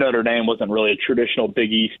know Notre Dame wasn't really a traditional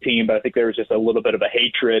Big East team, but I think there was just a little bit of a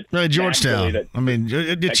hatred. Georgetown.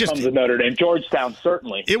 That just comes with Notre Dame. Georgetown,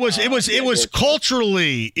 certainly. It was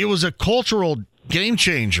culturally. It was a cultural game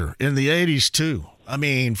changer in the 80s too. I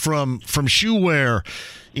mean, from shoe wear,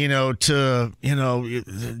 to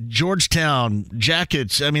Georgetown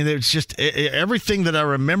jackets. I mean, it's just everything that I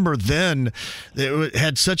remember then. It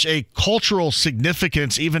had such a cultural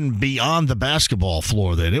significance, even beyond the basketball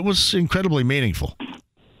floor. Then it was incredibly meaningful.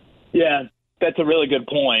 Yeah, that's a really good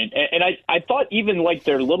point. And I thought even like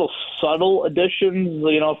their little subtle additions,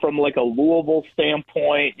 from like a Louisville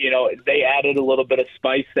standpoint, they added a little bit of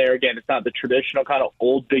spice there. Again, it's not the traditional kind of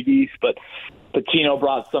old Big East, but Pitino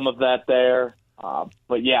brought some of that there.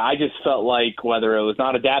 But, yeah, I just felt like whether it was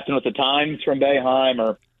not adapting with the times from Boeheim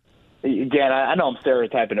or, again, I know I'm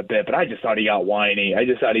stereotyping a bit, but I just thought he got whiny. I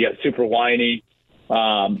just thought he got super whiny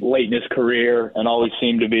late in his career and always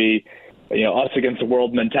seemed to be, us against the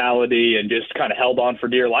world mentality, and just kind of held on for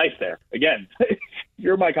dear life there. Again,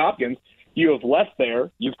 you're Mike Hopkins. You have left there.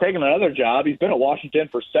 You've taken another job. He's been at Washington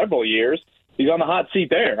for several years. He's on the hot seat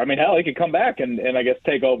there. I mean, hell, he could come back and I guess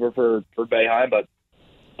take over for Boeheim, but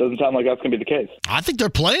doesn't sound like that's going to be the case. I think they're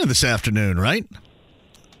playing this afternoon, right?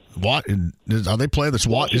 What are they playing this?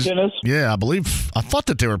 Washington is? Yeah, I thought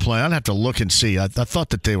that they were playing. I'd have to look and see. I thought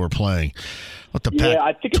that they were playing. I think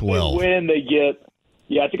if they win, they get.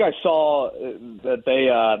 Yeah, I think I saw that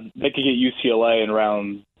they could get UCLA in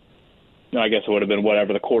round. I guess it would have been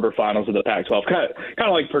whatever the quarterfinals of the Pac-12, kind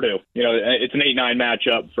of like Purdue. It's an 8-9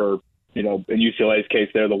 matchup for. In UCLA's case,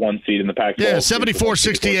 they're the one seed in the Pac-12. Yeah,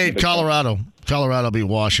 74-68, Colorado. Colorado beat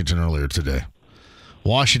Washington earlier today.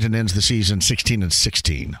 Washington ends the season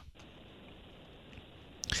 16-16.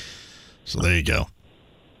 So there you go.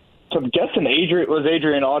 So I'm guessing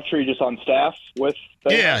Adrian Autry just on staff with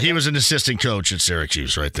them? Yeah, he was an assistant coach at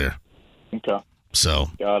Syracuse right there. Okay. So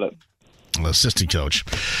got it. assistant coach.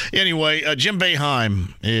 Anyway, Jim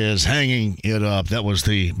Boeheim is hanging it up. That was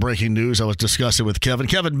the breaking news I was discussing with Kevin.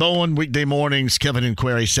 Kevin Bowen, weekday mornings. Kevin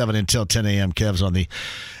Inquiry, 7 until 10 a.m. Kev's on the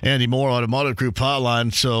Andy Moore Automotive Group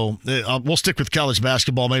hotline. So we'll stick with college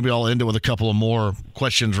basketball. Maybe I'll end it with a couple of more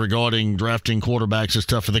questions regarding drafting quarterbacks and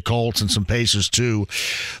stuff for the Colts and some Pacers too.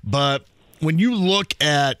 But when you look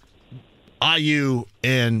at IU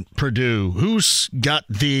and Purdue, who's got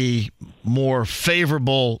the more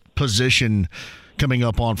favorable position coming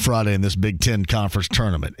up on Friday in this Big Ten Conference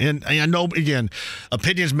tournament? And I know, again,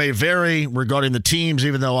 opinions may vary regarding the teams,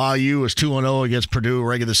 even though IU is 2-0 against Purdue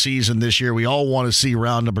regular season this year. We all want to see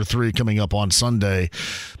round number 3 coming up on Sunday.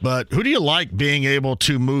 But who do you like being able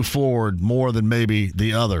to move forward more than maybe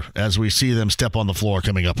the other as we see them step on the floor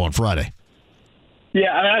coming up on Friday?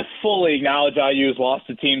 Yeah, I mean, I fully acknowledge IU's lost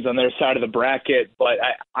to teams on their side of the bracket, but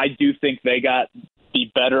I do think they got the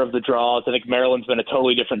better of the draws. I think Maryland's been a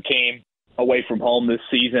totally different team away from home this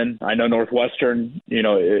season. I know Northwestern,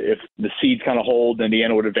 if the seeds kind of hold,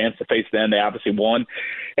 Indiana would advance to face them. They obviously won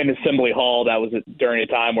in Assembly Hall. That was during a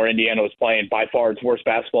time where Indiana was playing by far its worst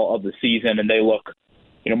basketball of the season, and they look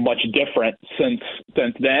much different since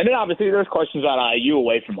then. And obviously there's questions about IU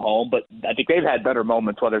away from home, but I think they've had better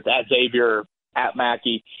moments, whether it's at Xavier, at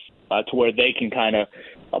Mackey, to where they can kind of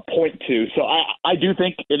point to. So I do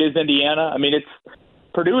think it is Indiana. I mean,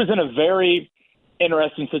 Purdue is in a very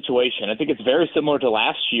interesting situation. I think it's very similar to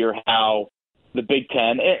last year, how the Big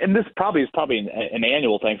Ten, and this is probably an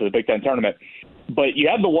annual thing for the Big Ten tournament, but you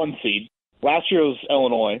have the 1 seed. Last year was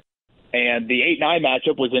Illinois, and the 8-9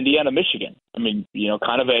 matchup was Indiana-Michigan. I mean,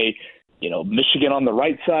 kind of a Michigan on the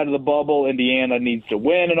right side of the bubble. Indiana needs to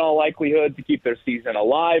win in all likelihood to keep their season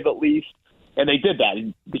alive at least. And they did that.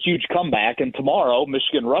 The huge comeback. And tomorrow,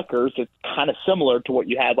 Michigan-Rutgers, it's kind of similar to what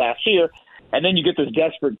you had last year. And then you get this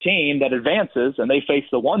desperate team that advances, and they face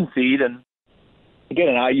the 1 seed. And again,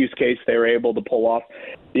 in IU's case, they were able to pull off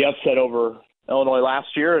the upset over Illinois last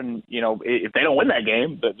year. And, if they don't win that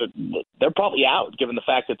game, they're probably out, given the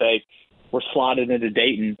fact that they were slotted into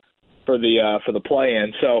Dayton for the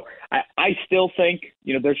play-in. So I still think,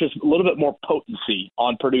 there's just a little bit more potency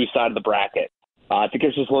on Purdue's side of the bracket. I think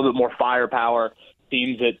there's just a little bit more firepower.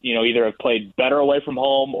 Teams that, either have played better away from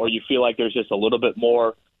home, or you feel like there's just a little bit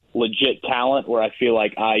more legit talent, where I feel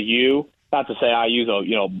like IU, not to say IU's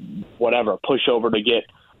a pushover to get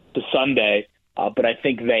to Sunday, but I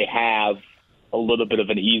think they have a little bit of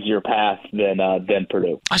an easier path than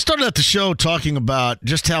Purdue. I started at the show talking about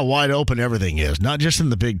just how wide open everything is, not just in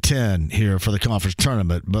the Big Ten here for the conference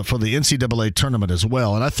tournament, but for the NCAA tournament as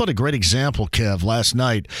well. And I thought a great example, Kev, last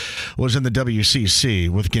night was in the WCC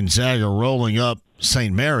with Gonzaga rolling up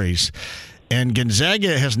St. Mary's. And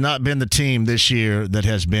Gonzaga has not been the team this year that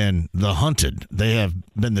has been the hunted. They have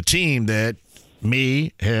been the team that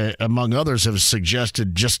among others, have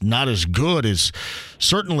suggested just not as good as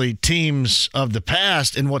certainly teams of the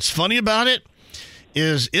past. And what's funny about it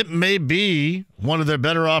is it may be one of their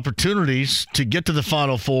better opportunities to get to the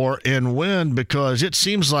Final Four and win, because it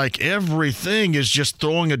seems like everything is just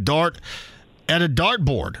throwing a dart at a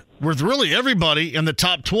dartboard, with really everybody in the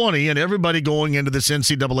top 20 and everybody going into this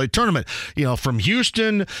NCAA tournament. From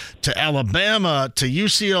Houston to Alabama to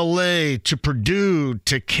UCLA to Purdue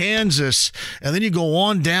to Kansas, and then you go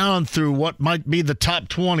on down through what might be the top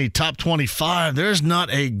 20, top 25. There's not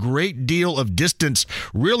a great deal of distance,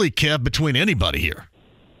 really, Kev, between anybody here.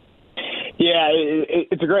 Yeah,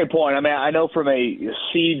 it's a great point. I mean, I know from a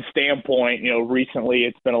seed standpoint, recently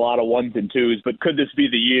it's been a lot of 1s and 2s, but could this be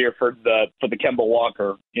the year for the Kemba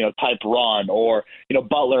Walker, type run, or,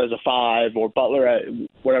 Butler as a 5, or Butler at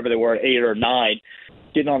whatever they were, at 8 or 9,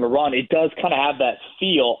 getting on the run? It does kind of have that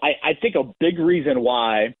feel. I think a big reason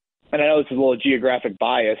why, and I know this is a little geographic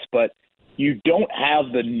bias, but you don't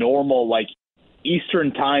have the normal,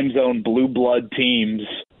 Eastern time zone blue blood teams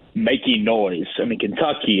making noise. I mean,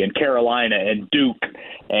 Kentucky and Carolina and Duke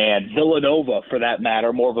and Villanova, for that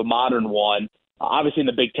matter, more of a modern one. Obviously in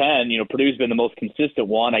the Big Ten, Purdue's been the most consistent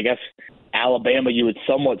one. I guess Alabama you would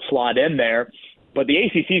somewhat slot in there. But the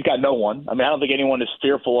ACC's got no one. I mean, I don't think anyone is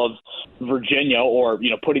fearful of Virginia or,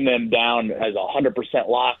 putting them down as a 100%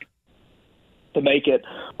 lock to make it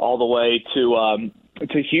all the way to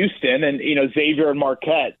Houston. And, Xavier and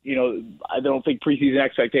Marquette, I don't think preseason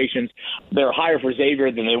expectations, they're higher for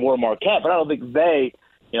Xavier than they were Marquette, but I don't think they,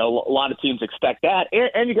 a lot of teams expect that.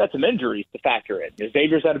 And you got some injuries to factor in.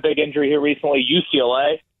 Xavier's had a big injury here recently.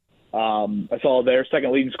 UCLA, I saw their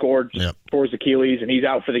second leading scorer towards Achilles, and he's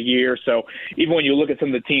out for the year. So even when you look at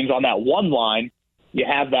some of the teams on that one line, you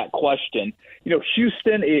have that question.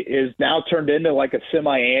 Houston is now turned into like a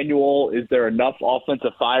semi-annual. Is there enough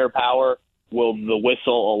offensive firepower Will the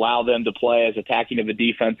whistle allow them to play as attacking of a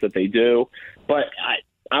defense that they do? But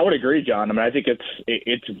I would agree, John. I mean, I think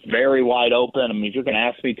it's very wide open. I mean, if you're going to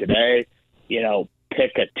ask me today,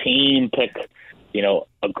 pick a team, pick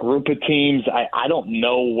a group of teams, I don't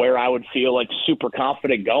know where I would feel like super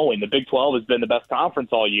confident going. The Big 12 has been the best conference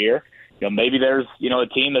all year. Maybe there's a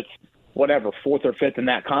team that's whatever, fourth or fifth in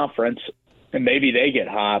that conference, and maybe they get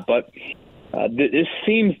hot. But this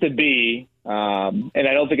seems to be, and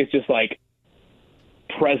I don't think it's just like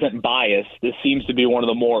present bias. This seems to be one of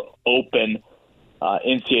the more open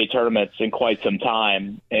NCAA tournaments in quite some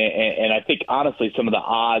time. And I think, honestly, some of the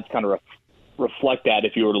odds kind of reflect that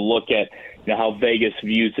if you were to look at how Vegas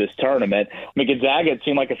views this tournament. I mean, Gonzaga, it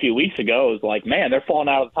seemed like a few weeks ago, was like, man, they're falling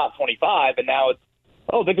out of the top 25, and now it's,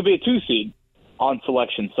 they could be a 2 seed on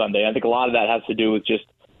Selection Sunday. I think a lot of that has to do with just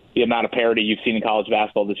the amount of parity you've seen in college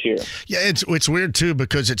basketball this year. Yeah, it's weird, too,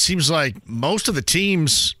 because it seems like most of the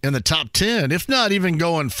teams in the top 10, if not even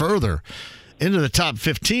going further into the top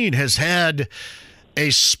 15, has had a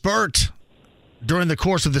spurt during the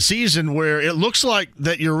course of the season where it looks like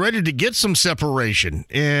that you're ready to get some separation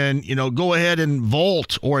and, go ahead and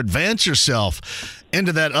vault or advance yourself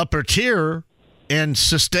into that upper tier and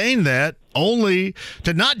sustain that, only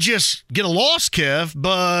to not just get a loss, Kev,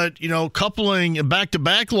 but, coupling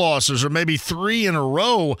back-to-back losses or maybe 3 in a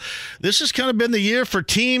row. This has kind of been the year for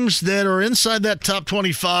teams that are inside that top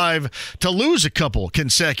 25 to lose a couple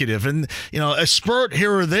consecutive. And, a spurt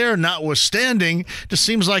here or there notwithstanding, it just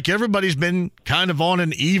seems like everybody's been kind of on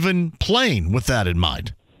an even plane with that in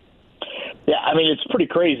mind. Yeah, I mean, it's pretty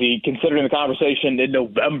crazy considering the conversation in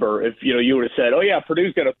November. If, you would have said,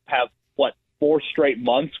 Purdue's going to have, 4 straight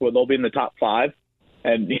months where they'll be in the top 5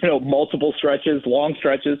 and, multiple stretches, long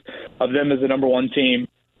stretches of them as the number 1 team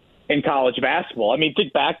in college basketball. I mean,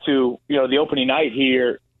 think back to, the opening night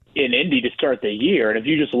here in Indy to start the year. And if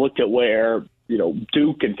you just looked at where,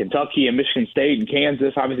 Duke and Kentucky and Michigan State and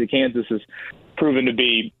Kansas, obviously Kansas has proven to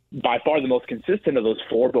be by far the most consistent of those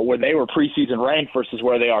 4, but where they were preseason ranked versus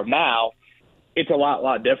where they are now, it's a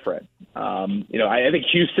lot different. I think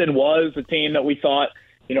Houston was a team that we thought,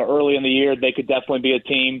 early in the year, they could definitely be a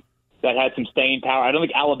team that had some staying power. I don't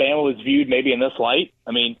think Alabama was viewed maybe in this light.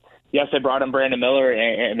 I mean, yes, they brought in Brandon Miller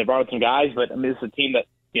and they brought in some guys, but I mean, this is a team that,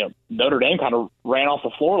 Notre Dame kind of ran off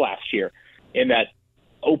the floor last year in that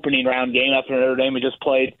opening round game after Notre Dame had just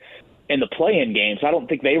played in the play-in game. So I don't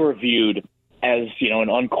think they were viewed as, an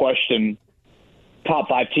unquestioned top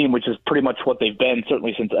 5 team, which is pretty much what they've been,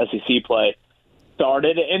 certainly since SEC play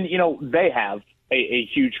started. And, they have a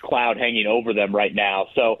huge cloud hanging over them right now.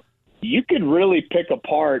 So you could really pick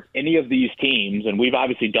apart any of these teams, and we've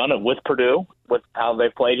obviously done it with Purdue, with how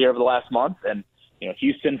they've played here over the last month, and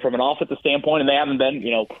Houston from an offensive standpoint, and they haven't been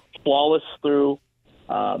flawless through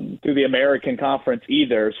the American Conference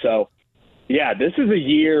either. So yeah, this is a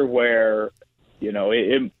year where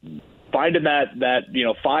finding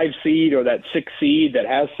that 5 seed or that 6 seed that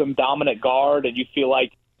has some dominant guard, and you feel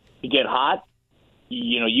like you get hot.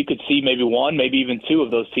 You could see maybe 1, maybe even 2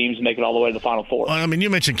 of those teams make it all the way to the Final Four. Well, I mean, you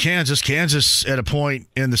mentioned Kansas. Kansas, at a point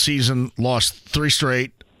in the season, lost 3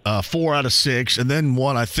 straight, 4 out of 6, and then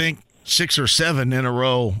won, I think, 6 or 7 in a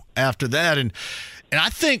row after that. And I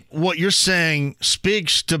think what you're saying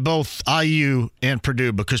speaks to both IU and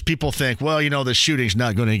Purdue, because people think, the shooting's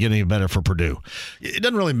not going to get any better for Purdue. It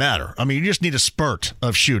doesn't really matter. I mean, you just need a spurt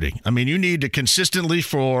of shooting. I mean, you need to consistently,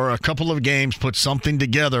 for a couple of games, put something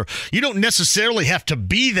together. You don't necessarily have to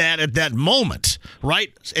be that at that moment,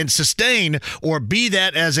 right, and sustain or be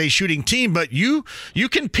that as a shooting team, but you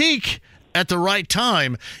can peak at the right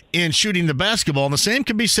time in shooting the basketball. And the same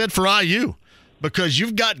can be said for IU. Because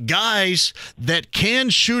you've got guys that can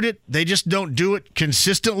shoot it, they just don't do it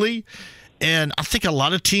consistently. And I think a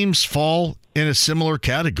lot of teams fall in a similar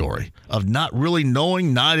category of not really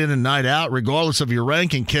knowing night in and night out, regardless of your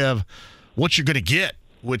ranking, Kev, what you're going to get,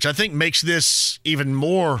 which I think makes this even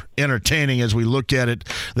more entertaining as we look at it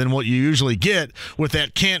than what you usually get with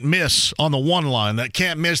that can't miss on the 1 line, that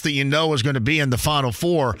can't miss that is going to be in the Final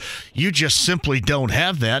Four. You just simply don't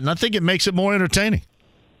have that, and I think it makes it more entertaining.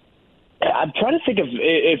 I'm trying to think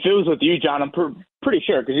if it was with you, John. I'm pretty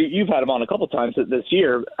sure, because you've had him on a couple times this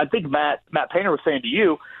year. I think Matt Painter was saying to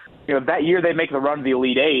you, that year they make the run to the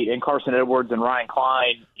Elite Eight, and Carson Edwards and Ryan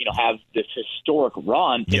Klein, have this historic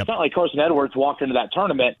run. Yep. It's not like Carson Edwards walked into that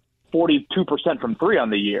tournament 42% from 3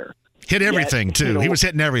 on the year. Hit everything, too. He was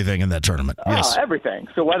hitting everything in that tournament. Yes. Everything.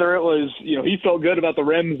 So whether it was, he felt good about the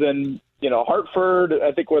rims and, Hartford,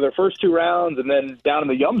 I think, were their first 2 rounds, and then down in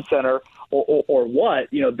the Yum Center or what,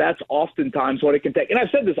 that's oftentimes what it can take. And I've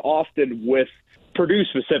said this often with Purdue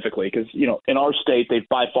specifically because, in our state, they've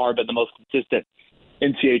by far been the most consistent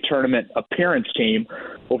NCAA tournament appearance team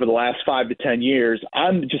over the last 5 to 10 years.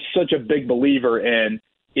 I'm just such a big believer in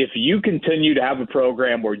if you continue to have a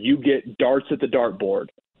program where you get darts at the dartboard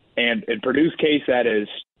and produce case that is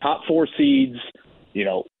top 4 seeds,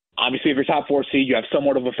 obviously if you're top 4 seed, you have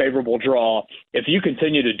somewhat of a favorable draw. If you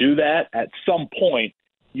continue to do that, at some point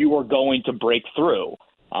you are going to break through.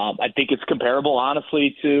 I think it's comparable,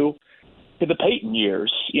 honestly, to the Peyton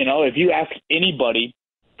years. If you ask anybody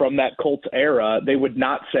from that Colts era, they would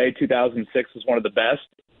not say 2006 was one of the best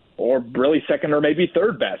or really second or maybe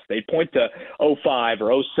third best. They point to 05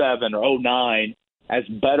 or 07 or 09 as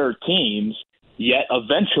better teams, yet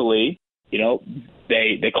eventually,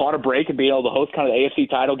 they caught a break and being able to host kind of the AFC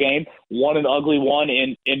title game, won an ugly one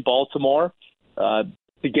in Baltimore to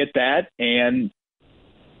get that, and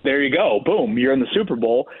there you go. Boom, you're in the Super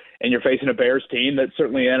Bowl, and you're facing a Bears team that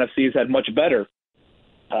certainly the NFC has had much better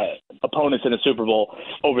opponents in the Super Bowl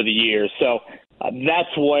over the years. So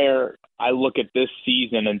that's where I look at this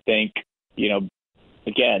season and think,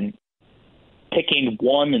 again, picking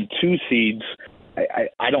 1 and 2 seeds,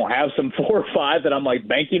 I don't have some 4 or 5 that I'm like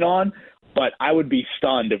banking on, but I would be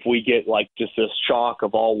stunned if we get like just this shock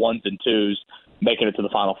of all 1s and 2s making it to the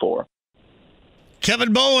Final Four.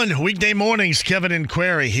 Kevin Bowen, weekday mornings, Kevin and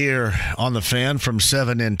Query here on The Fan from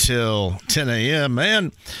 7 until 10 a.m.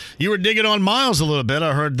 Man, you were digging on Miles a little bit.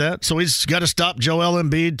 I heard that. So he's got to stop Joel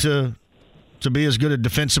Embiid to be as good a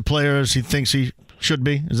defensive player as he thinks he should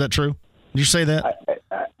be. Is that true? Did you say that?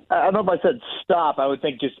 I don't know if I said stop. I would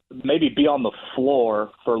think just maybe be on the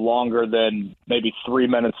floor for longer than maybe 3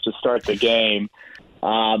 minutes to start the game.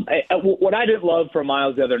 What I didn't love from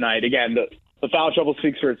Miles the other night, again, the foul trouble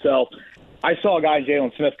speaks for itself. I saw a guy,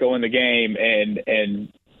 Jalen Smith, go in the game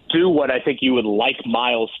and do what I think you would like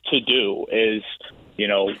Miles to do is,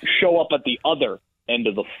 show up at the other end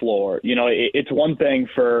of the floor. It's one thing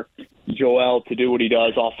for Joel to do what he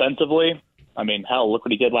does offensively. I mean, hell, look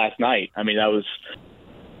what he did last night. I mean, that was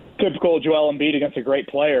typical Joel Embiid against a great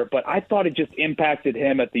player, but I thought it just impacted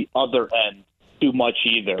him at the other end too much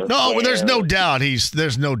either. No, there's no doubt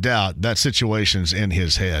that situation's in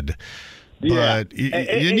his head. Yeah, but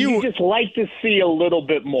and you just like to see a little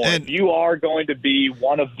bit more. If you are going to be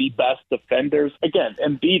one of the best defenders, again,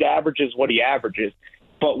 Embiid averages what he averages,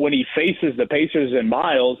 but when he faces the Pacers and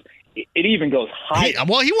Miles, it even goes higher.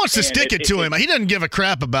 He wants to stick it to him. He doesn't give a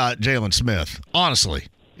crap about Jalen Smith, honestly.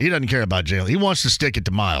 He doesn't care about Jalen. He wants to stick it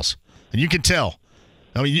to Miles, and you can tell.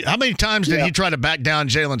 I mean, how many times did he try to back down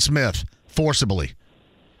Jalen Smith forcibly?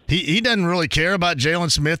 He doesn't really care about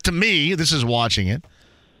Jalen Smith. To me, this is watching it.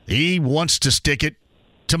 He wants to stick it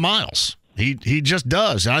to Miles. He just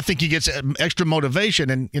does. And I think he gets extra motivation.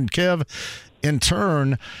 And Kev, in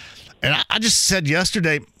turn, and I just said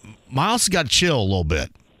yesterday, Miles got to chill a little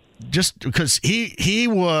bit. Just because he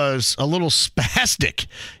was a little spastic.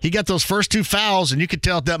 He got those first 2 fouls, and you could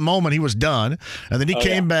tell at that moment he was done. And then he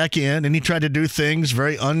came back in, and he tried to do things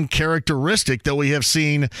very uncharacteristic that we have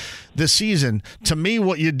seen this season. To me,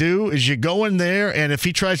 what you do is you go in there, and if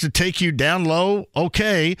he tries to take you down low,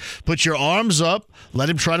 okay, put your arms up,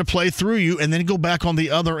 let him try to play through you, and then go back on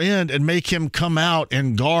the other end and make him come out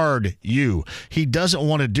and guard you. He doesn't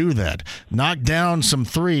want to do that. Knock down some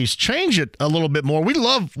threes. Change it a little bit more. We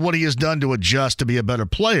love what he has done to adjust to be a better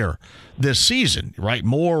player this season, right?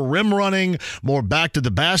 More rim running, more back to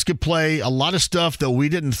the basket play, a lot of stuff that we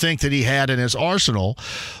didn't think that he had in his arsenal.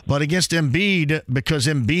 But against Embiid, because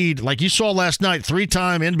Embiid, like you saw last night,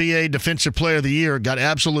 3-time NBA Defensive Player of the Year, got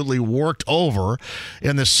absolutely worked over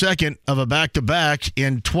in the second of a back-to-back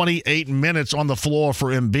in 28 minutes on the floor for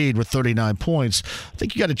Embiid with 39 points. I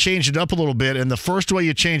think you got to change it up a little bit, and the first way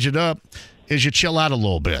you change it up is you chill out a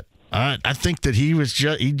little bit. I think that he was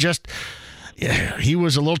he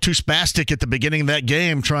was a little too spastic at the beginning of that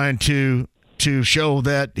game, trying to show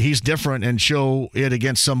that he's different and show it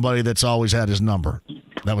against somebody that's always had his number.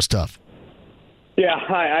 That was tough. Yeah,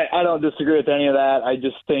 I don't disagree with any of that. I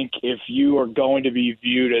just think if you are going to be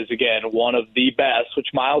viewed as, again, one of the best, which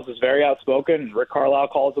Miles is very outspoken, Rick Carlisle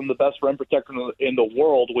calls him the best rim protector in the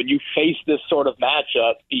world, when you face this sort of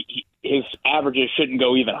matchup, his averages shouldn't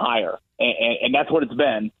go even higher. And that's what it's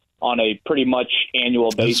been on a pretty much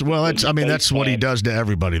annual basis. That's what he does to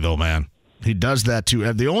everybody, though, man. He does that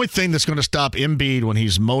to – the only thing that's going to stop Embiid when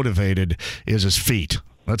he's motivated is his feet.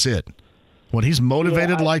 That's it. When he's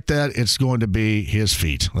motivated like that, it's going to be his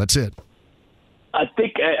feet. That's it. I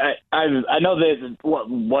think I know that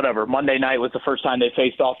whatever Monday night was the first time they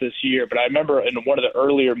faced off this year, but I remember in one of the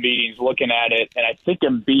earlier meetings looking at it, and I think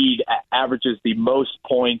Embiid averages the most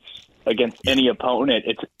points against any opponent.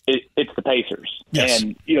 It's the Pacers, yes.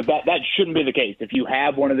 And that shouldn't be the case. If you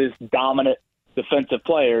have one of these dominant defensive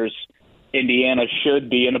players, Indiana should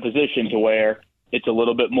be in a position to where it's a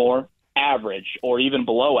little bit more average or even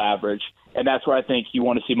below average. And that's where I think you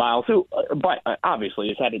want to see Miles, who obviously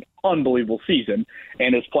has had an unbelievable season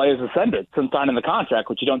and his play has ascended since signing the contract,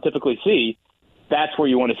 which you don't typically see. That's where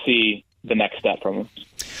you want to see the next step from him.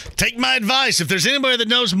 Take my advice. If there's anybody that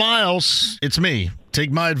knows Miles, it's me.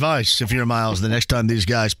 Take my advice if you're Miles the next time these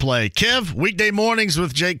guys play. Kev, weekday mornings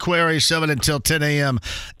with Jake Query, 7 until 10 a.m.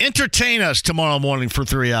 Entertain us tomorrow morning for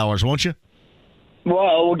 3 hours, won't you?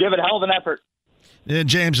 Well, we'll give it a hell of an effort. And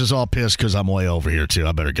James is all pissed because I'm way over here, too.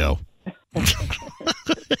 I better go.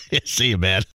 See you, man.